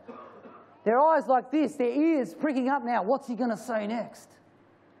Samaritan. Their eyes like this, their ears pricking up now. What's he going to say next?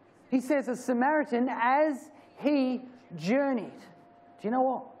 He says a Samaritan as he journeyed. Do you know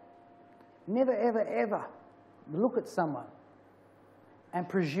what? Never, ever, ever look at someone and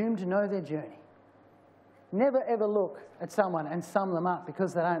presume to know their journey. Never, ever look at someone and sum them up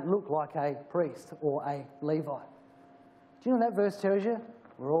because they don't look like a priest or a Levite. Do you know what that verse tells you?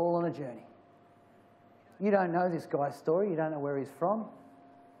 We're all on a journey. You don't know this guy's story. You don't know where he's from.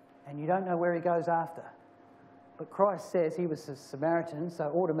 And you don't know where he goes after. But Christ says he was a Samaritan, so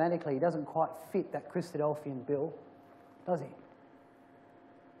automatically he doesn't quite fit that Christadelphian bill, does he?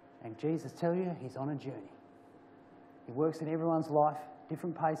 And Jesus tells you he's on a journey. He works in everyone's life,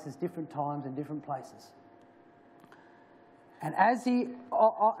 different paces, different times, and different places. And as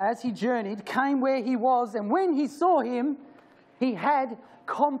he journeyed, came where he was, and when he saw him, he had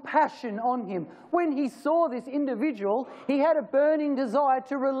compassion on him. When he saw this individual, he had a burning desire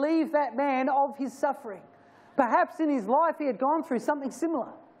to relieve that man of his suffering. Perhaps in his life he had gone through something similar.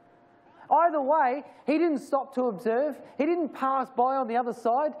 Either way, he didn't stop to observe. He didn't pass by on the other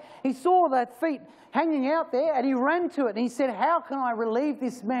side. He saw that feet hanging out there and he ran to it and he said, how can I relieve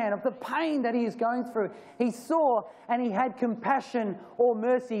this man of the pain that he is going through? He saw and he had compassion or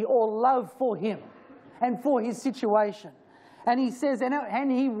mercy or love for him and for his situation. And he says,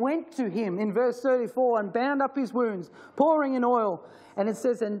 and he went to him in verse 34 and bound up his wounds, pouring in oil. And it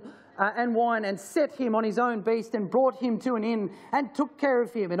says, and wine, and set him on his own beast, and brought him to an inn, and took care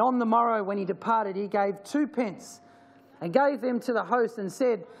of him. And on the morrow, when he departed, he gave 2 pence, and gave them to the host, and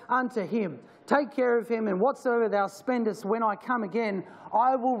said unto him, take care of him, and whatsoever thou spendest when I come again,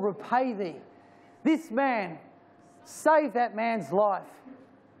 I will repay thee. This man saved that man's life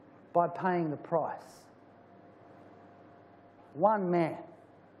by paying the price. One man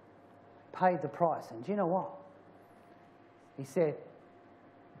paid the price. And do you know what? He said,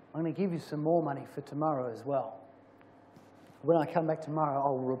 I'm going to give you some more money for tomorrow as well. When I come back tomorrow,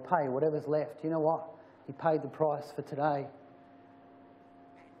 I'll repay whatever's left. You know what? He paid the price for today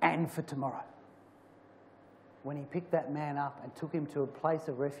and for tomorrow. When he picked that man up and took him to a place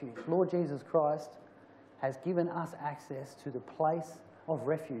of refuge. Lord Jesus Christ has given us access to the place of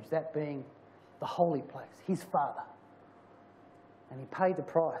refuge, that being the holy place, his Father. And he paid the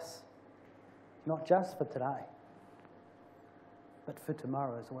price, not just for today, but for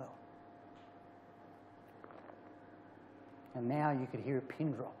tomorrow as well. And now you could hear a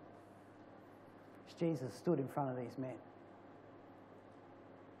pin drop as Jesus stood in front of these men.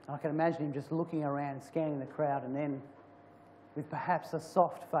 I can imagine him just looking around, scanning the crowd, and then with perhaps a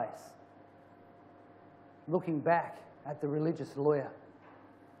soft face, looking back at the religious lawyer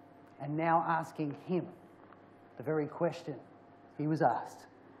and now asking him the very question he was asked.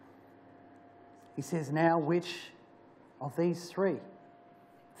 He says, now which of these 3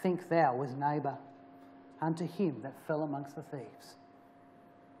 think thou was neighbour unto him that fell amongst the thieves?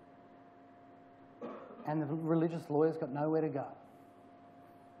 And the religious lawyer's got nowhere to go.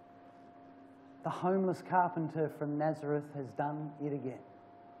 The homeless carpenter from Nazareth has done it again.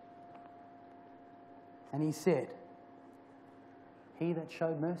 And he said, he that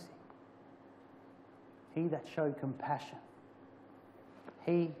showed mercy, he that showed compassion,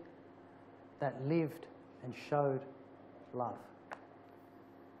 he that lived and showed love.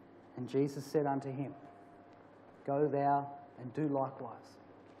 And Jesus said unto him, go thou and do likewise.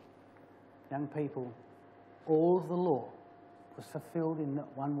 Young people, all of the law was fulfilled in that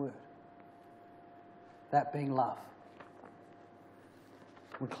one word, that being love.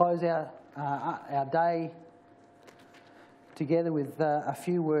 We close our day together with a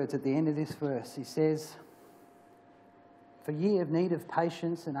few words at the end of this verse. He says, for ye have need of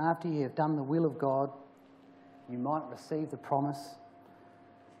patience, and after ye have done the will of God, you might receive the promise.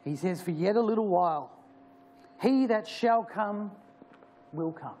 He says, for yet a little while, he that shall come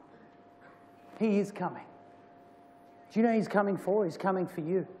will come. He is coming. Do you know he's coming for? He's coming for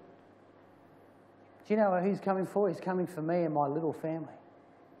you. Do you know who he's coming for? He's coming for me and my little family,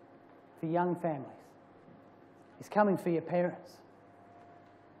 for young families. He's coming for your parents.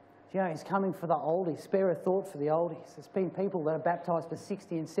 Do you know he's coming for the oldies? Spare a thought for the oldies. There's been people that are baptised for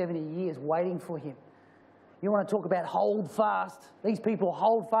 60 and 70 years waiting for him. You want to talk about hold fast? These people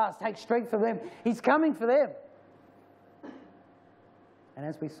hold fast, take strength from them. He's coming for them. And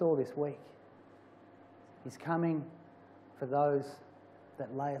as we saw this week, he's coming for those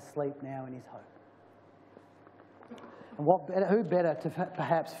that lay asleep now in his hope. And who better to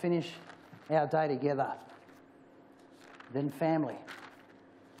perhaps finish our day together than family?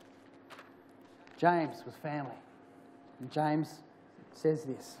 James was family. And James says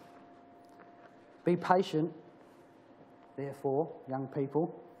this, be patient, therefore, young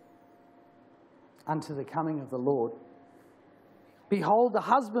people, unto the coming of the Lord. Behold, the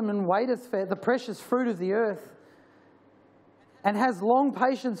husbandman waiteth for the precious fruit of the earth, and has long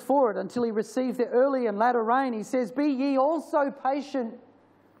patience for it until he receives the early and latter rain. He says, be ye also patient.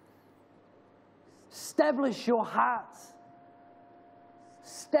 Establish your hearts.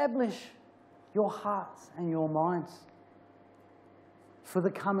 Establish your hearts and your minds. For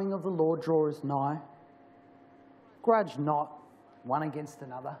the coming of the Lord draweth nigh. Grudge not one against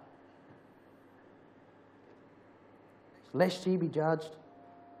another, lest ye be judged.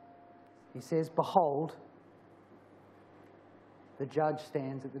 He says, behold, the judge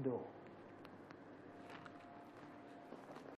stands at the door.